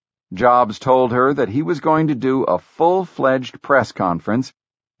 Jobs told her that he was going to do a full-fledged press conference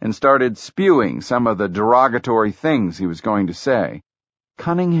and started spewing some of the derogatory things he was going to say.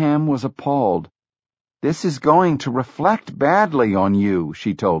 Cunningham was appalled. "This is going to reflect badly on you,"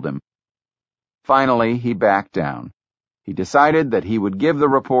 she told him. Finally, he backed down. He decided that he would give the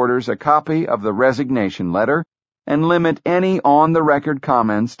reporters a copy of the resignation letter and limit any on-the-record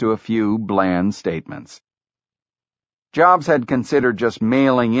comments to a few bland statements. Jobs had considered just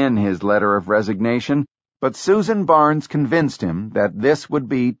mailing in his letter of resignation, but Susan Barnes convinced him that this would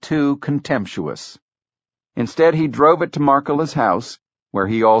be too contemptuous. Instead, he drove it to Markkula's house, where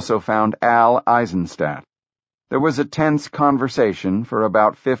he also found Al Eisenstadt. There was a tense conversation for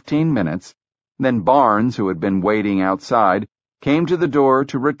about 15 minutes, then Barnes, who had been waiting outside, came to the door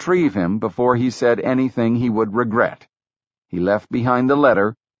to retrieve him before he said anything he would regret. He left behind the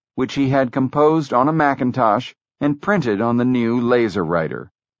letter, which he had composed on a Macintosh and printed on the new laser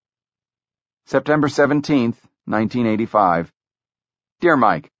writer. September 17th, 1985. Dear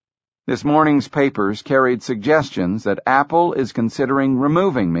Mike, this morning's papers carried suggestions that Apple is considering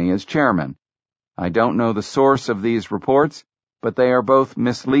removing me as chairman. I don't know the source of these reports, but they are both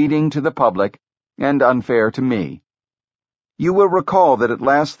misleading to the public and unfair to me. You will recall that at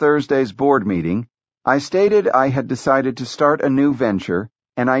last Thursday's board meeting, I stated I had decided to start a new venture,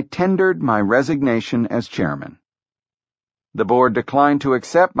 and I tendered my resignation as chairman. The board declined to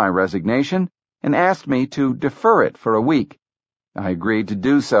accept my resignation and asked me to defer it for a week. I agreed to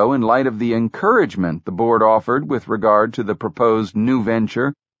do so in light of the encouragement the board offered with regard to the proposed new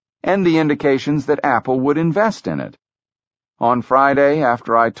venture and the indications that Apple would invest in it. On Friday,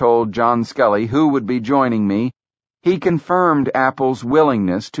 after I told John Scully who would be joining me, he confirmed Apple's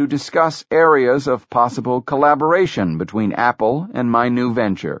willingness to discuss areas of possible collaboration between Apple and my new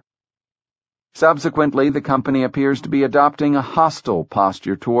venture. Subsequently, the company appears to be adopting a hostile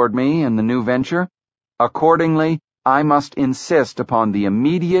posture toward me and the new venture. Accordingly, I must insist upon the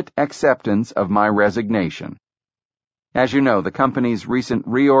immediate acceptance of my resignation. As you know, the company's recent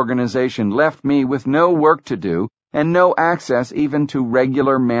reorganization left me with no work to do and no access even to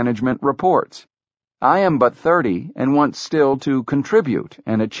regular management reports. I am but 30 and want still to contribute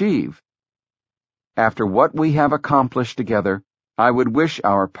and achieve. After what we have accomplished together, I would wish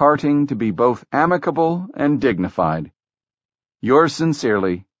our parting to be both amicable and dignified. Yours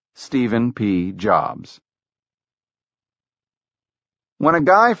sincerely, Stephen P. Jobs. When a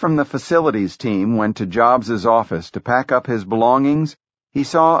guy from the facilities team went to Jobs' office to pack up his belongings, he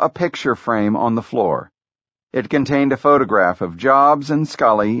saw a picture frame on the floor. It contained a photograph of Jobs and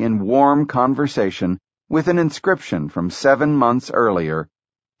Scully in warm conversation with an inscription from 7 months earlier.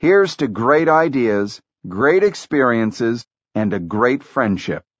 "Here's to great ideas, great experiences, and a great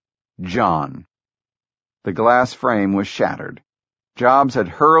friendship. John." The glass frame was shattered. Jobs had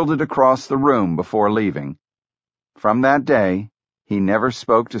hurled it across the room before leaving. From that day, he never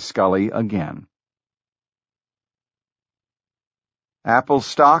spoke to Scully again. Apple's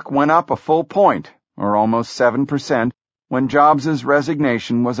stock went up a full point, or almost 7%, when Jobs'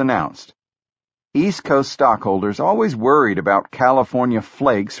 resignation was announced. East Coast stockholders always worried about California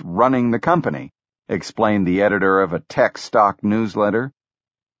flakes running the company, explained the editor of a tech stock newsletter.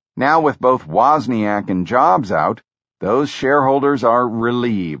 Now with both Wozniak and Jobs out, those shareholders are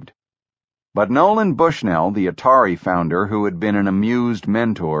relieved. But Nolan Bushnell, the Atari founder who had been an amused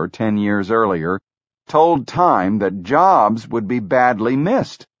mentor 10 years earlier, told Time that Jobs would be badly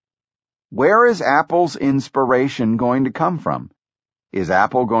missed. Where is Apple's inspiration going to come from? Is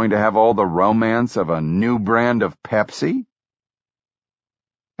Apple going to have all the romance of a new brand of Pepsi?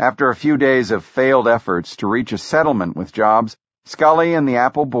 After a few days of failed efforts to reach a settlement with Jobs, Scully and the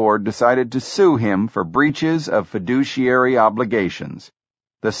Apple board decided to sue him for breaches of fiduciary obligations.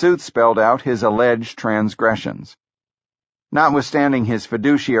 The suit spelled out his alleged transgressions. Notwithstanding his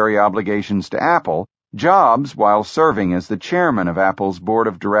fiduciary obligations to Apple, Jobs, while serving as the chairman of Apple's board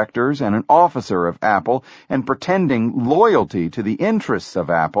of directors and an officer of Apple and pretending loyalty to the interests of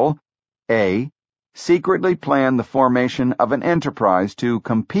Apple, A. secretly planned the formation of an enterprise to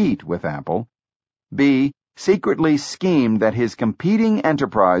compete with Apple, B. secretly schemed that his competing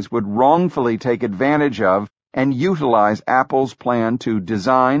enterprise would wrongfully take advantage of and utilize Apple's plan to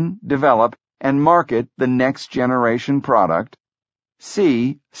design, develop, and market the next generation product,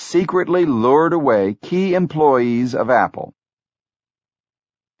 C. secretly lured away key employees of Apple.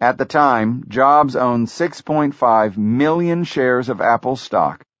 At the time, Jobs owned 6.5 million shares of Apple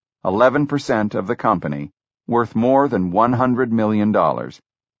stock, 11% of the company, worth more than $100 million.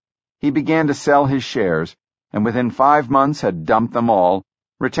 He began to sell his shares, and within 5 months had dumped them all,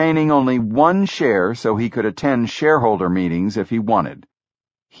 retaining only one share so he could attend shareholder meetings if he wanted.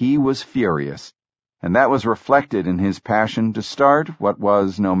 He was furious, and that was reflected in his passion to start what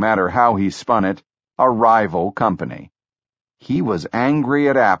was, no matter how he spun it, a rival company. He was angry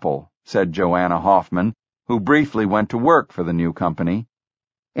at Apple, said Joanna Hoffman, who briefly went to work for the new company.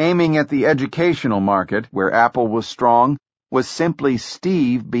 Aiming at the educational market, where Apple was strong, was simply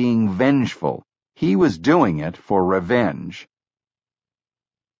Steve being vengeful. He was doing it for revenge.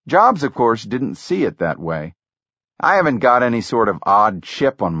 Jobs, of course, didn't see it that way. I haven't got any sort of odd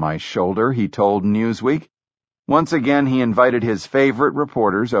chip on my shoulder, he told Newsweek. Once again, he invited his favorite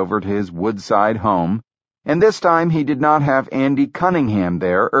reporters over to his woodside home, and this time he did not have Andy Cunningham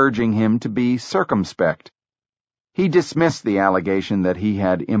there urging him to be circumspect. He dismissed the allegation that he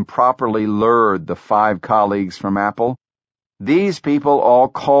had improperly lured the 5 colleagues from Apple. These people all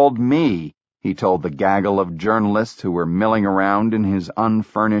called me, he told the gaggle of journalists who were milling around in his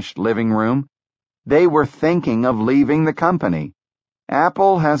unfurnished living room. They were thinking of leaving the company.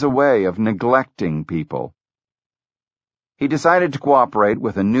 Apple has a way of neglecting people. He decided to cooperate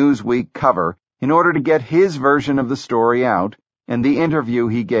with a Newsweek cover in order to get his version of the story out, and the interview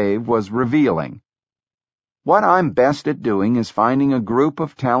he gave was revealing. What I'm best at doing is finding a group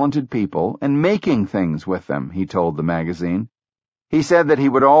of talented people and making things with them, he told the magazine. He said that he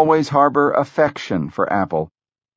would always harbor affection for Apple,